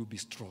 you'll be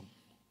strong.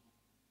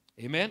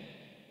 Amen.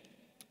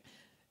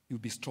 You'll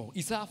be strong.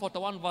 Isaiah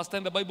 41 verse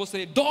 10, the Bible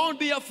says, don't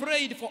be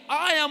afraid, for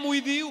I am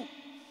with you.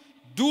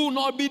 Do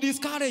not be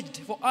discouraged,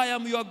 for I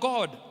am your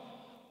God.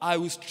 I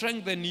will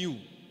strengthen you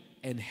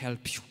and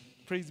help you.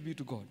 Praise be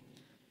to God.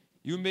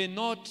 You may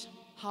not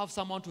have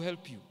someone to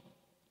help you,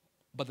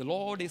 but the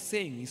Lord is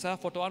saying, Isaiah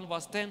 41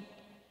 verse 10,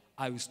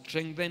 I will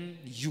strengthen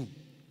you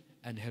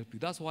and help you.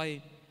 That's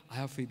why I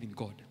have faith in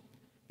God,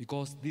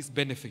 because this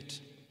benefit,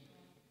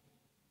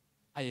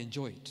 I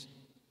enjoy it.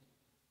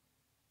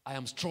 I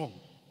am strong.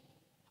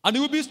 And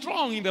you will be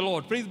strong in the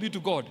Lord. Praise be to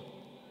God.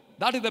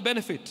 That is the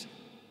benefit.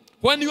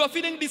 When you are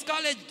feeling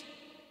discouraged,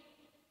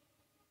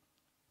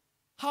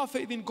 have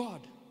faith in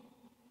God.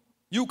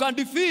 You can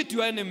defeat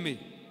your enemy.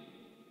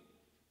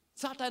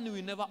 Satan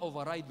will never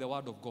override the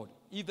word of God.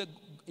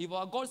 If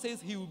our God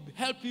says he will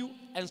help you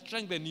and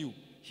strengthen you,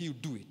 he will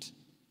do it.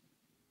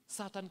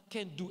 Satan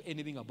can't do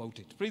anything about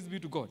it. Praise be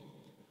to God.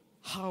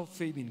 Have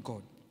faith in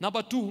God.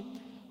 Number 2,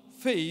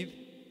 faith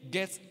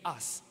gets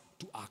us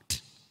to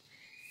act.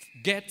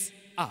 Gets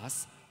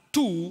us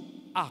to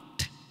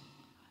act.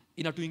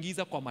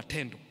 Inatuingiza kwa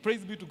matendo.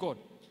 Praise be to God.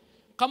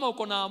 Kama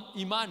uko na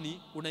imani,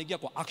 unaingia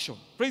kwa action.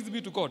 Praise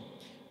be to God.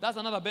 That's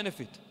another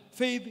benefit.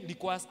 Faith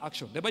requires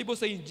action. The Bible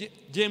says in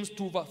James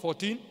 2 verse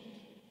 14,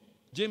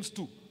 James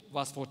 2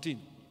 verse 14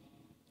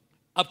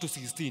 up to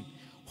 16.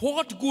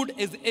 What good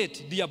is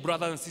it, dear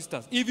brothers and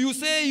sisters, if you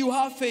say you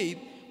have faith,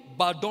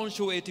 but don't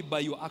show it by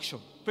your action?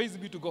 Praise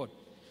be to God.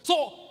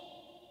 So,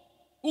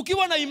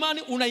 ukiwa na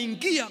imani,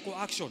 unaingia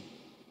kwa action.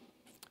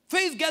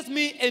 Faith gets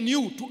me and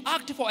you to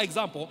act. For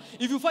example,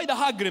 if you find a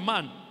hungry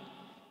man,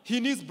 he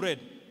needs bread.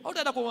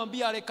 Hautaenda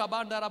kumwambia aleka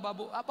bandara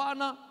babu.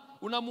 Hapana,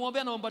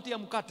 unamwambia na umpatie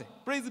mkate.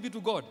 Praise be to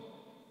God.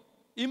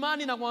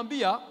 Imani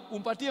nakwambia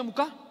umpatie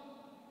mkate.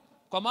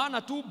 Kwa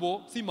maana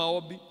tubo si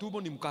maombi,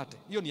 tubo ni mkate.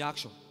 Hiyo ni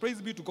action.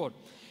 Praise be to God.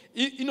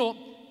 You know,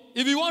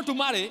 if you want to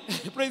marry,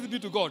 praise be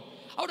to God.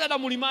 Hautaenda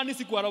mlimani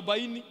siku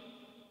 40.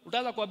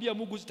 Utaanza kuambia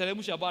Mungu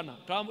teremsha bana,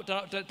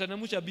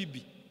 teremsha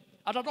bibi.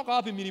 Atatoka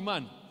wapi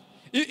milimani?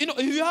 You know,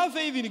 if you have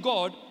faith in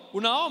God,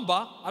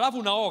 unaomba, alafu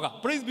unaoga.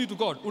 Praise be to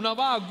God.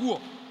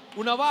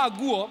 Unavaa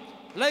guo,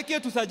 like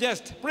it to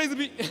suggest. Praise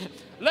be,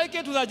 like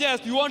it to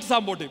suggest you want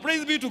somebody.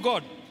 Praise be to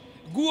God.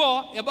 Guo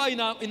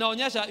ambayo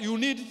inaonyesha you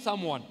need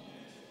someone.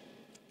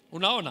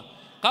 Unaona?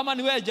 Kama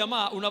ni wewe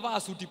jamaa unavaa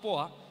suti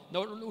poa na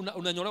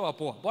unanyolewa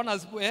poa. Bwana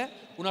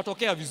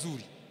unatokea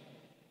vizuri.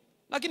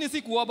 Lakini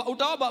si kuomba,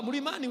 utaomba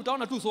mlimani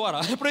utaona tu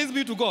swara. Praise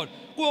be to God.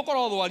 Kuokora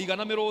odho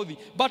waligana merodhi.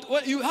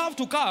 But you have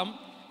to come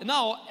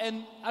now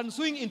and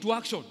swing into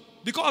action,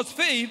 because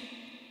faith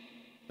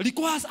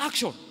requires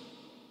action.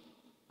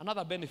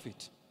 Another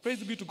benefit.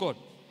 Praise be to God.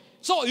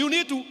 So you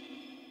need to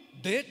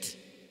date,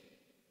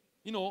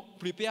 you know,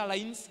 prepare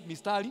lines,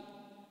 mistari.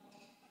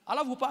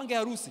 Alafu upange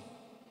harusi.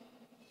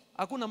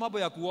 Hakuna mambo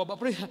ya kuomba.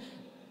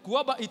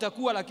 Kuomba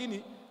itakuwa,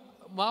 lakini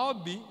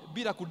maombi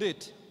bila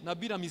kudate na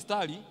bila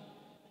mistari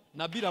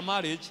na bila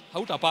marriage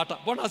hautapata.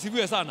 Bwana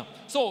asifiwe sana.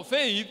 So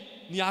faith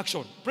ni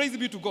action. Praise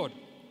be to God.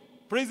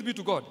 Praise be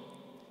to God.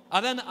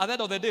 And then at the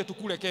end of the day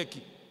tukule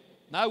keki.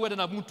 Na wewe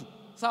na mtu.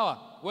 Sawa?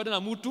 Wewe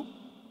na mtu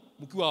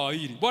mkiwa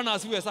wawili. Bwana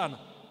asifiwe sana.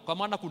 Kwa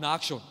maana kuna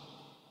action.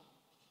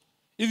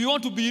 If you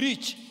want to be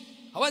rich,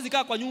 hawezi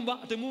kaa kwa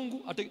nyumba ate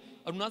Mungu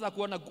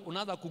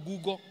unaanza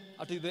kugoogle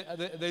ate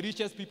the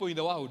richest people in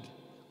the world.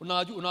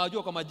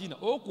 Unawajua kwa majina.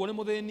 Kuone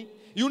modheni.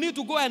 You need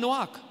to go and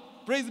work.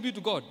 Praise be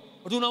to God.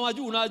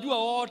 Unajua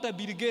wote,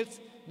 Bill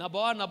Gates,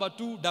 number 1, number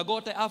 2,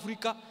 Dagote,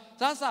 Africa.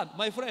 Sasa,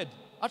 my friend,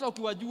 hata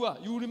ukiwajua,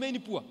 you remain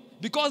poor.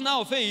 Because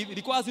now faith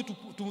requires you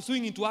to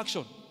swing into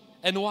action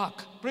and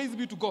work. Praise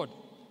be to God.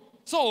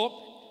 So,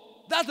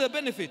 that's the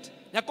benefit.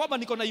 Ya kwamba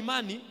niko na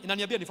imani,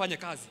 inaniambia nifanye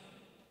kazi.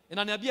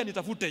 Inaniambia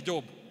nitafute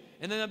job.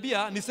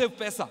 Inaniambia ni save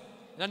pesa.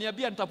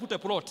 Inaniambia nitafute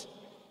plot.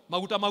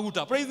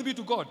 Maguta. Praise be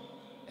to God.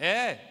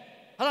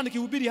 Hata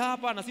nikihubiri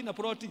hapa na sina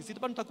plot,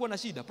 sitapata nitakuwa na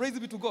shida. Praise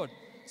be to God.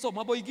 So,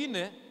 mambo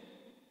ingine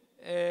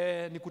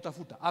ni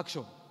kutafuta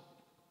action.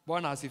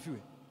 Bwana asifiwe.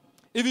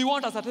 If you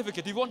want a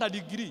certificate, if you want a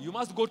degree, you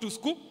must go to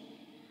school.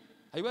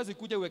 Haiwezi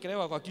kuja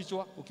uwekelewa kwa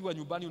kichwa ukiwa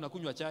nyumbani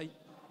unakunywa chai,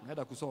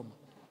 unaenda kusoma.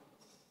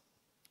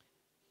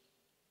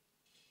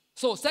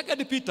 So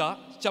 2 Peter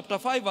chapter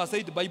 5 verse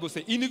 8, the Bible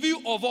says, in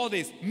view of all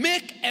this,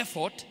 make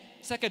effort.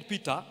 2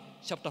 Peter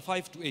chapter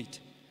 5 to 8.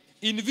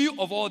 In view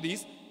of all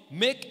this,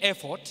 make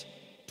effort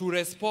to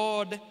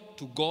respond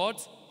to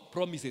God's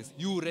promises.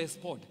 You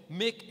respond.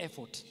 Make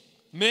effort.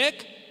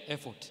 Make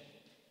effort.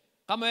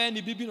 Kama wewe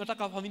ni bibi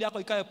unataka familia yako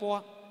ikae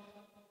poa,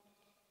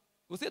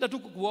 usiende tu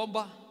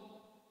kuomba.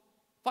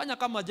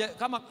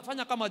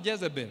 Fanya kama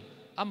Jezebel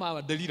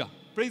ama Delilah.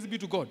 Praise be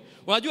to God.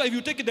 Unajua, if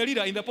you take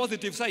Delilah in the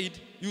positive side,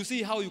 you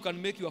see how you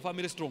can make your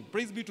family strong.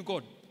 Praise be to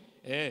God.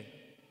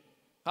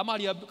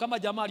 Kama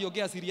jamaa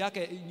aliongea siri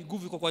yake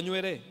nguvu iko kwa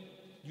nywele,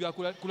 juu ya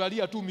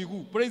kulalia tu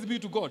miguu. Praise be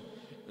to God.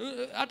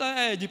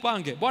 Hata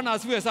jipange. Bwana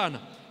asifiwe sana.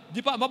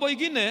 Mambo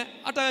mengine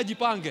hata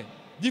jipange.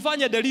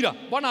 Jifanye Delilah.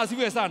 Bwana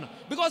asifiwe sana.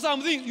 Because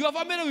something, your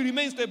family will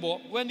remain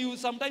stable when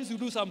sometimes you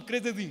do some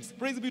crazy things.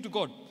 Praise be to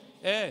God.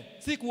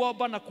 Si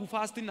kuomba na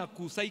kufasti na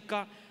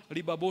kusaika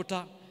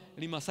libabota,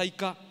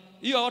 limasaika.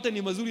 Hiyo yote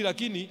ni mazuri,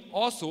 lakini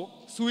also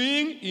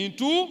swing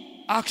into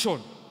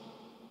action.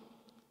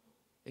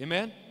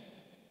 Amen.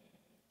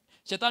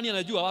 Shetani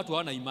anajua watu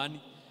hawana imani.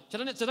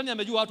 Shetani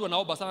amejua watu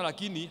wanaomba sana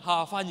lakini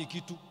hawafanyi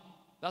kitu.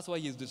 That's why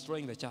he is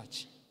destroying the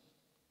church.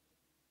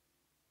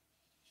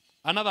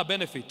 Another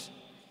benefit,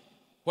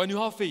 when you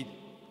have faith,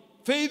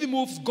 faith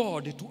moves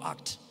God to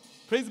act.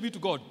 Praise be to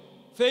God.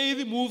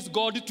 Faith moves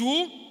God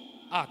to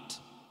act.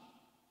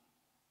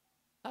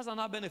 That's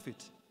another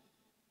benefit.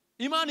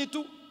 Imani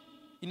tu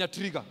ina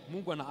trigger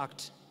Mungu ana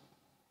act.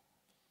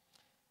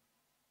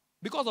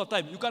 Because of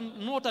time, you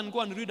can note and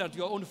go and read at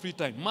your own free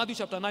time. Matthew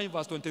chapter 9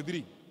 verse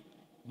 23.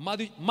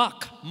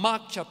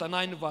 Mark chapter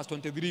 9 verse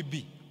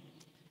 23b.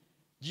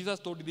 Jesus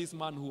told this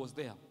man who was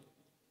there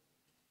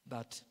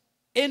that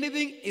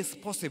anything is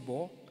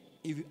possible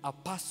if a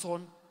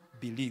person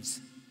believes.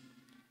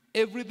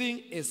 Everything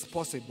is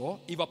possible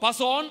if a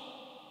person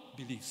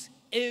believes.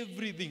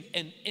 Everything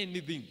and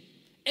anything.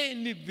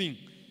 Anything.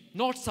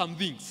 Not some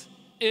things.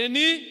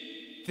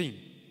 Anything.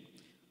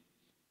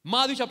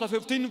 Matthew chapter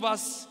 15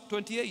 verse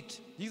 28.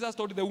 Jesus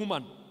told the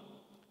woman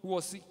who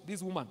was sick,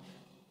 this woman,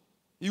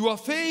 your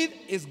faith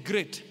is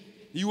great.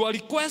 Your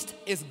request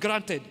is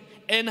granted.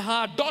 And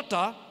her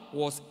daughter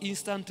was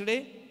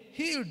instantly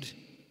healed.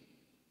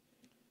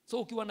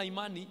 So ukiwa na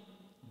imani,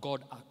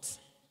 God acts.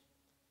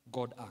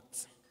 God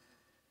acts.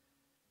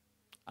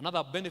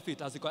 Another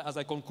benefit as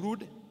I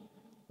conclude,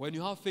 when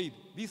you have faith,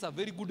 this is a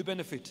very good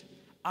benefit.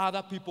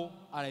 Other people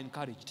are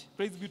encouraged.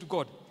 Praise be to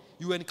God.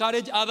 You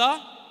encourage other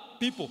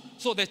people.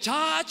 So the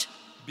church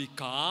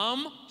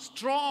become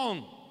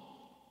strong.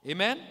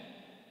 Amen.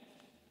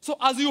 So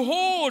as you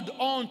hold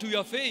on to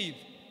your faith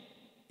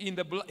in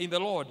the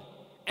Lord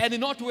and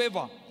not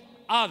whoever,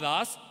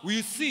 others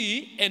will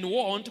see and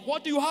want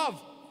what you have.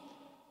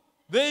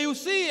 They will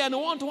see and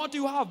want what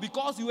you have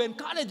because you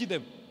encourage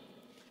them.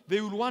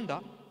 They will wonder,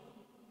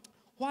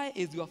 why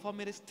is your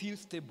family still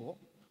stable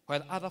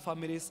while other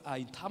families are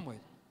in turmoil?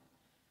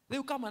 They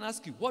will come and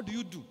ask you, what do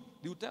you do?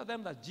 They will tell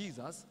them that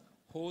Jesus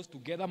holds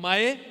together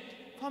my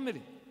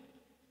family.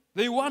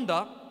 They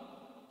wonder,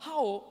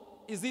 how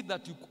is it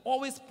that you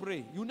always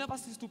pray? You never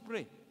cease to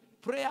pray.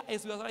 Prayer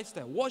is your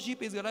lifestyle.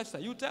 Worship is your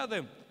lifestyle. You tell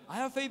them, I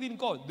have faith in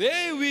God.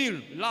 They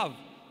will love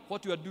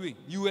what you are doing.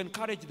 You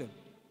encourage them.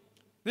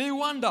 They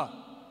wonder,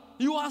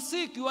 you are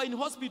sick, you are in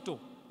hospital.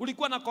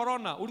 Ulikuwa na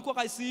corona, ulikuwa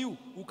kwa ICU,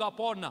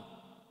 ukapona.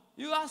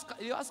 You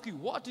ask you,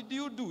 what did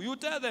you do? You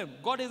tell them,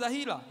 God is a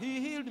healer. He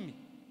healed me.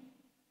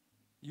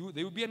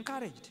 They will be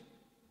encouraged.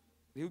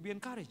 They will be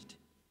encouraged.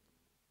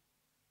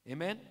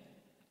 Amen.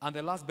 And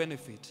the last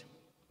benefit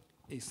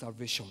is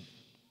salvation.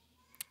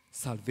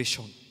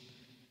 Salvation.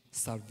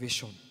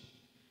 Salvation.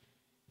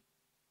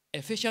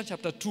 Ephesians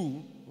chapter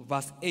 2,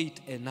 verse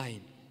 8 and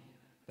 9.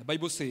 The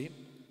Bible says,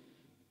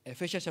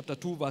 Ephesians chapter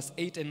 2, verse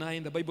 8 and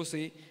 9, the Bible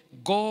says,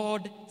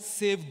 God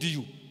saved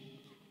you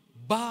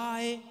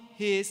by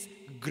his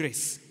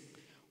grace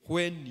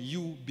when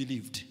you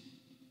believed.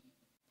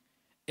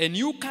 And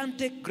you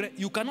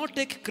cannot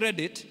take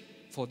credit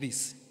for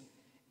this.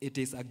 It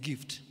is a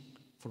gift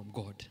from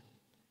God.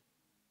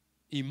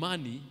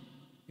 Imani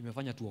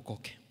imefanya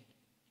tuokoke.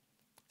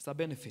 It's a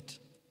benefit.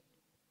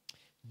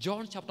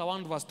 John chapter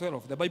 1 verse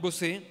 12, the Bible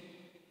says,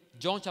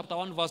 John chapter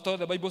 1 verse 12,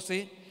 the Bible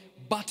says,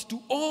 but to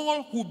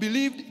all who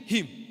believed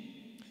him,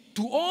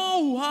 to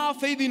all who have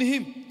faith in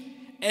him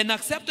and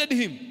accepted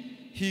him,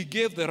 he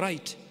gave the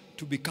right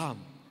to become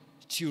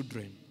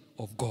children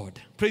of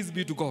God. Praise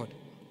be to God.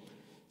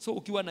 So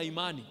ukiwa na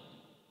imani,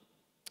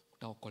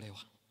 utaokolewa.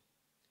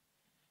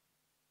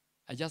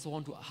 I just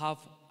want to have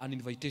an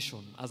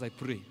invitation as I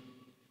pray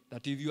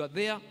that if you are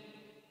there,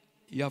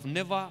 you have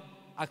never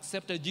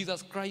accepted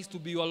Jesus Christ to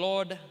be your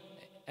Lord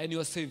and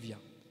your Savior,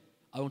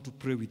 I want to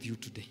pray with you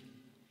today.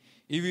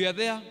 If you are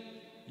there,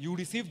 you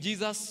received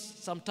Jesus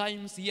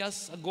sometimes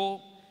years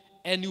ago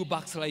and you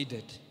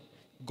backslided.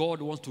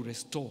 God wants to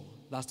restore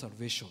that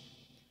salvation.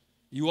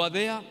 You are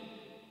there,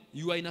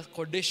 you are in a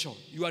condition,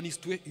 you are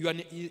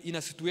in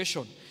a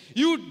situation.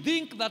 You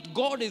think that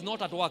God is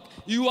not at work.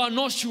 You are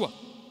not sure.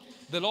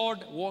 The Lord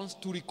wants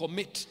to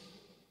recommit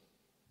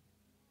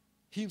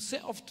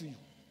himself to you.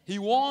 He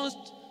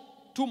wants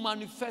to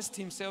manifest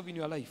himself in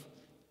your life.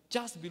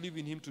 Just believe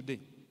in him today.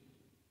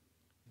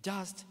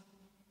 Just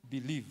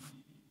believe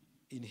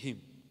in him.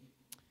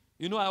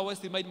 You know, I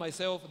always remind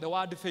myself the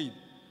word faith.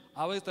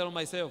 I always tell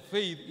myself,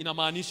 faith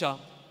inamaanisha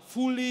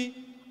fully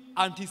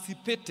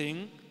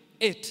anticipating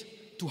it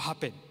to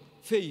happen.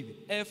 Faith,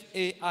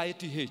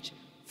 F-A-I-T-H,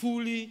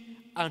 fully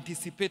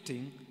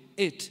anticipating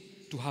it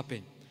to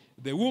happen.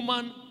 The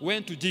woman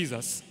went to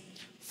Jesus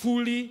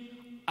fully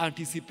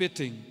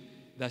anticipating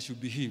that she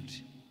would be healed.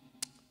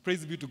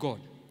 Praise be to God.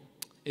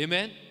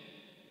 Amen.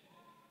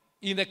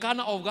 In the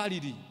Cana of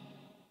Galilee,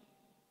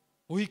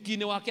 when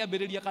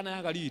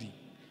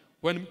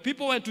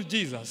people went to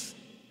Jesus,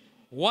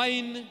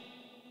 wine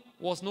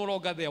was no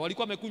longer there.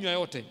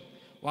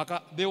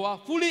 They were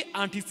fully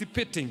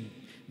anticipating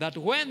that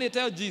when they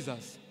tell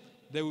Jesus,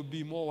 there will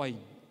be more wine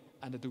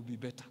and it will be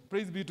better.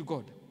 Praise be to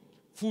God.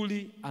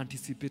 fully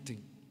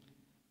anticipating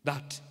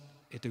that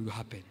it will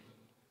happen.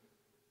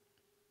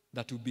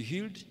 That will be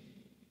healed,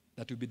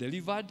 that will be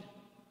delivered,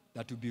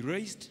 that will be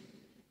raised,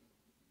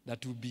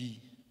 that will be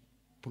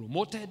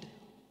promoted,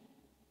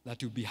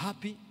 that will be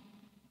happy,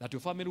 that your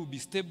family will be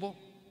stable,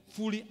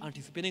 fully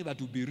anticipating that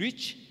you'll be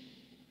rich,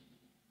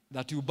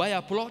 that you buy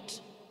a plot,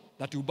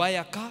 that you buy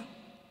a car,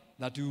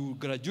 that you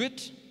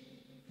graduate,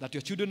 that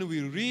your children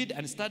will read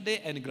and study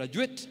and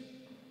graduate,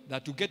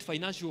 that you get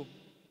financial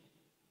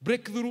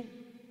breakthrough,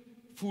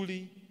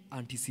 fully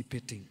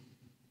anticipating.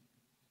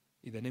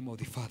 In the name of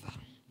the Father,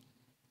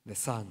 the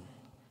Son,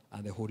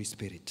 and the Holy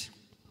Spirit.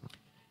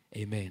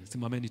 Amen.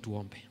 Simameni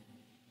tuombe.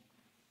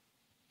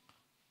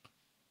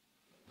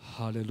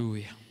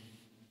 Hallelujah.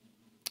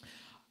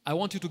 I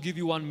want you to give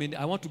you 1 minute.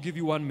 I want to give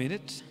you 1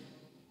 minute.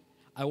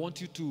 I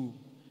want you to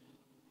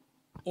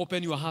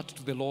open your heart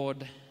to the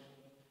Lord.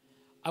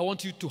 I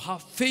want you to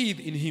have faith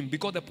in Him,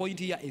 because the point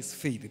here is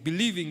faith,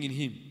 believing in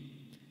Him.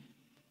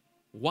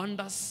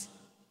 Wonders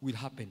will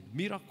happen.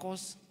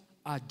 Miracles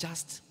are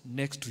just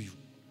next to you.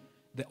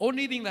 The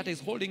only thing that is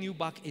holding you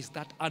back is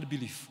that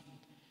unbelief.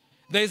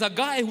 There is a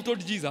guy who told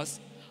Jesus,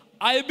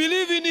 I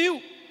believe in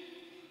you.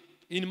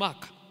 In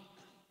Mark,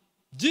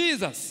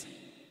 Jesus,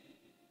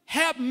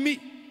 help me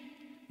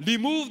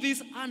remove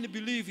this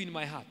unbelief in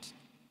my heart.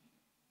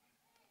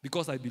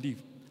 Because I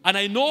believe. And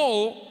I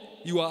know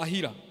you are a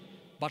healer.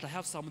 But I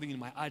have something in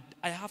my heart.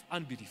 I have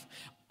unbelief.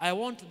 I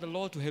want the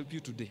Lord to help you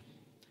today.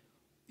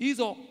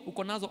 Hizo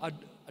uko nazo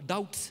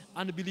doubts,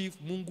 unbelief,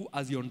 Mungu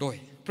aziondoe.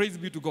 Praise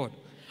be to God.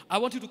 I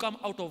want you to come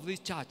out of this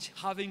church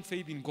having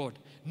faith in God,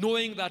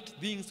 knowing that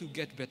things will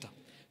get better,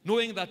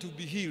 knowing that you'll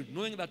be healed,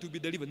 knowing that you'll be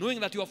delivered,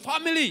 knowing that your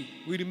family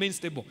will remain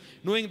stable,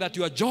 knowing that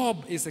your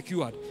job is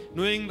secured,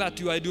 knowing that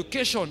your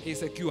education is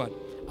secured.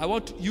 I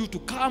want you to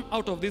come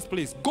out of this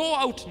place. Go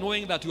out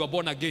knowing that you are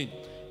born again,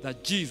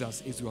 that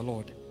Jesus is your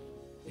Lord.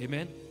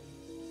 Amen.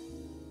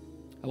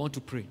 I want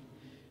to pray.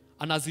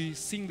 And as we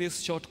sing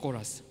this short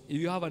chorus, if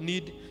you have a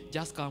need,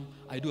 just come.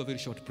 I do a very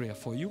short prayer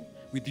for you,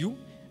 with you,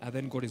 and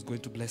then God is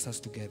going to bless us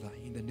together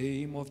in the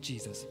name of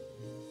Jesus.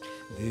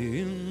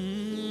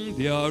 Then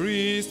there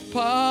is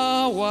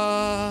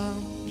power,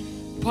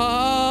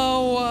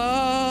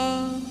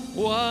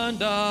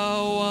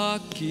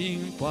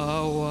 wonder-working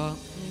power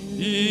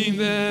in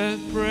the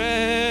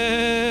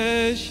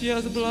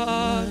precious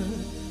blood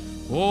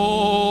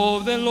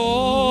of the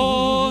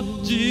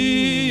Lord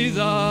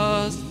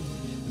Jesus.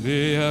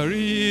 There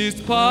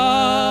is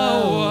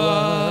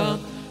power,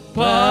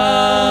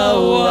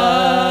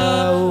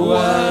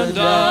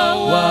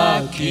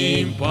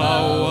 wonder-working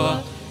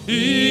power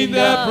in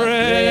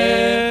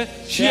the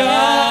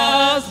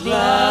precious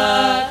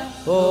blood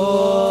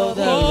of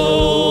the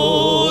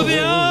Lord.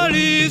 There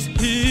is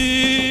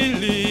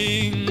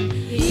healing,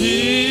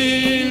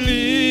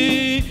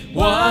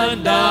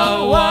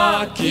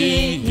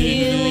 wonder-working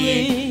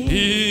healing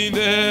in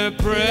the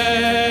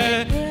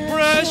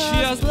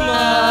precious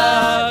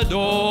blood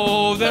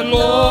of the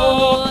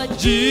Lord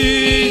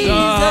Jesus.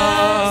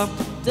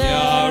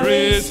 There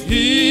is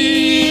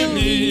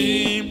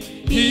healing,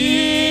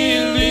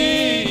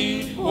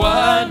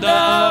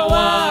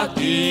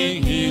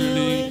 wonder-working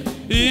healing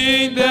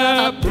in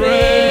the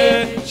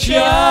precious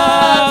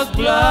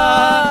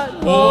blood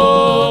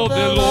of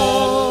the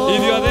Lord.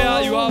 If you are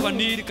there, you have a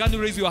need, can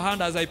you raise your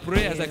hand as I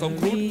pray, as I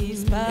conclude?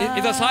 It's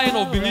a sign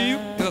of belief,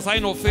 it's a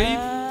sign of faith.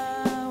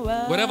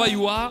 Wherever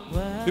you are,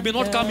 you may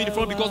not come in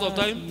front because of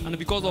time and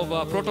because of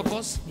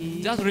protocols.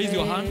 Just raise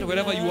your hand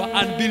wherever you are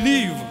and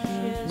believe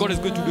God is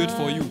going to do it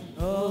for you.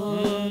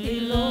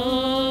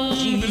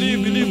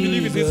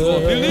 Believe in this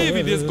God. Believe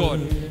in this God.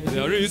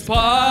 There is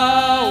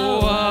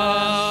power,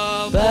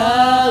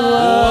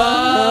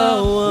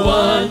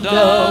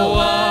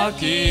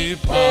 wonder-working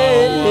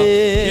power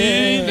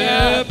in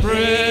the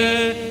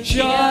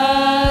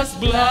precious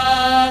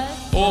blood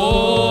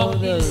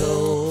of the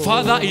Lord.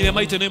 Father, in the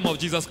mighty name of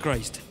Jesus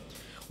Christ,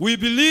 we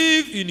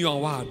believe in your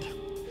word.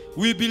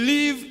 We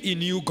believe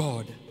in you,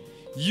 God.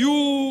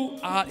 You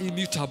are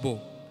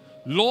immutable.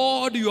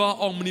 Lord, you are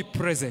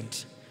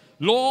omnipresent.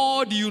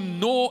 Lord, you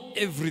know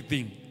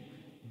everything.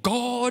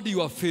 God,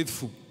 you are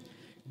faithful.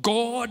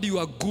 God, you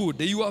are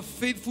good. You are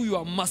faithful. You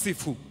are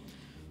merciful.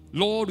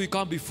 Lord, we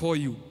come before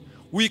you.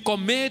 We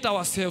commit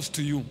ourselves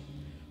to you.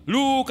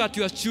 Look at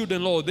your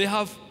children, Lord. They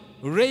have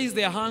raised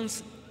their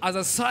hands as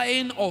a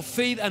sign of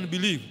faith and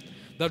belief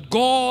that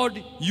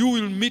God, you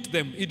will meet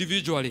them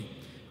individually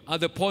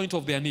at the point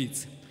of their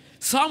needs.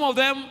 Some of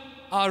them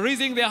are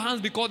raising their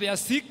hands because they are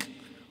sick.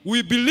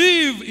 We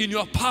believe in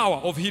your power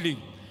of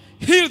healing.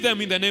 Heal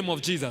them in the name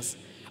of Jesus.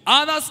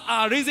 Others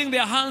are raising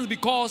their hands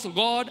because,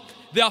 God,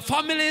 their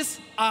families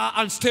are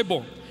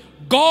unstable.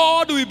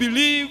 God, we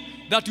believe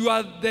that you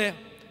are the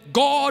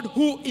God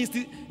who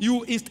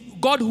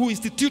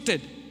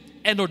instituted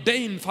and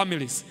ordained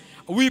families.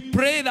 We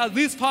pray that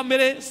these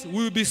families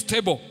will be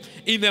stable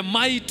in the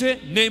mighty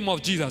name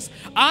of Jesus.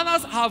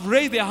 Others have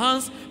raised their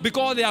hands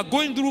because they are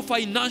going through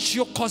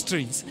financial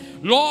constraints.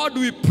 Lord,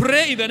 we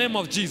pray in the name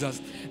of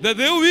Jesus that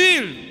they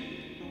will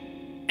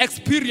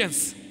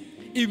experience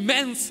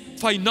immense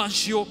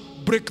financial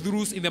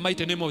breakthroughs in the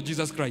mighty name of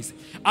Jesus Christ.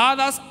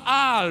 Others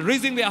are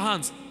raising their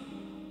hands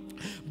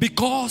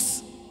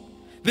because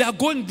they are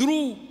going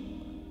through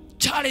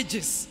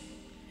challenges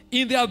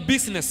in their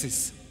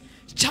businesses,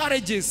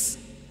 challenges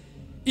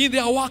in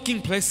their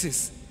working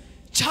places,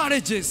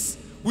 challenges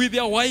with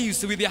their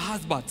wives, with their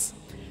husbands,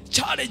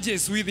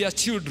 challenges with their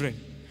children,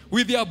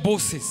 with their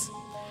bosses.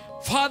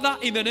 Father,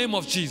 in the name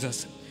of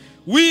Jesus,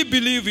 we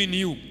believe in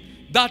you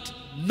that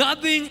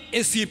nothing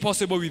is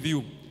impossible with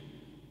you.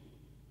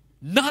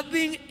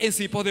 Nothing is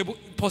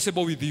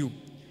impossible with you.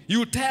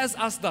 You tell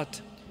us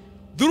that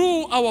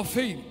through our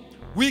faith,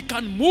 we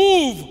can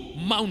move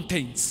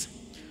mountains.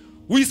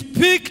 We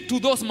speak to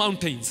those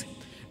mountains,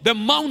 the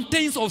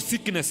mountains of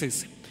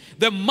sicknesses,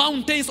 the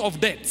mountains of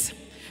death,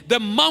 the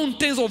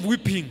mountains of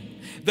weeping,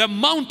 the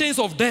mountains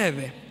of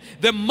death,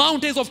 the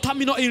mountains of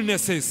terminal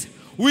illnesses.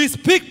 We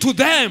speak to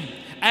them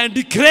and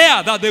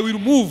declare that they will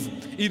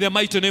move in the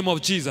mighty name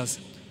of Jesus.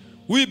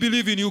 We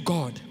believe in you,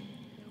 God.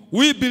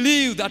 We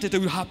believe that it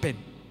will happen.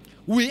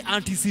 We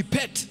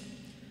anticipate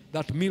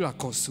that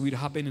miracles will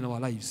happen in our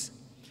lives.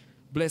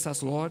 Bless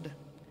us, Lord.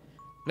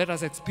 Let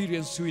us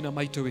experience you in a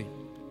mighty way.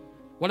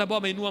 Wale ambao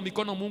wameinua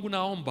mikono, Mungu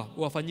naomba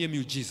uwafanyie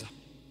miujiza,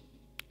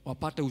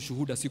 wapate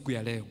ushuhuda siku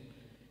ya leo.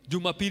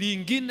 Jumapili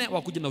ingine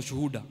wakuja na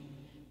ushuhuda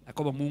ya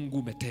kwamba Mungu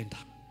umetenda.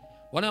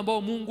 Wale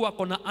ambao Mungu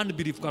ako na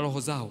unbelief kwa roho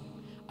zao,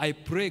 I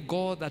pray,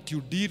 God, that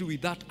you deal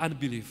with that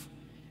unbelief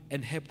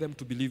and help them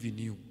to believe in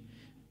you.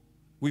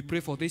 We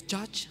pray for this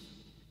church,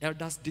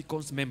 elders,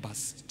 deacons,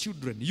 members,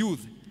 children,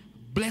 youth.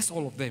 Bless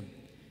all of them.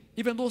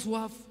 Even those who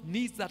have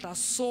needs that are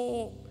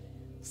so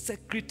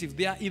secretive,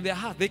 they are in their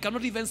heart, they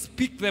cannot even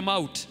speak them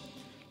out.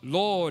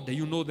 Lord,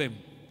 you know them.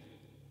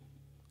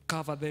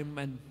 Cover them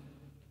and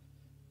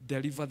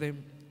deliver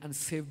them and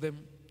save them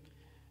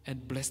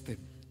and bless them.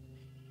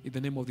 In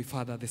the name of the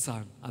Father, the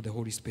Son, and the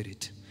Holy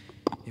Spirit.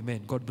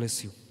 Amen. God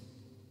bless you.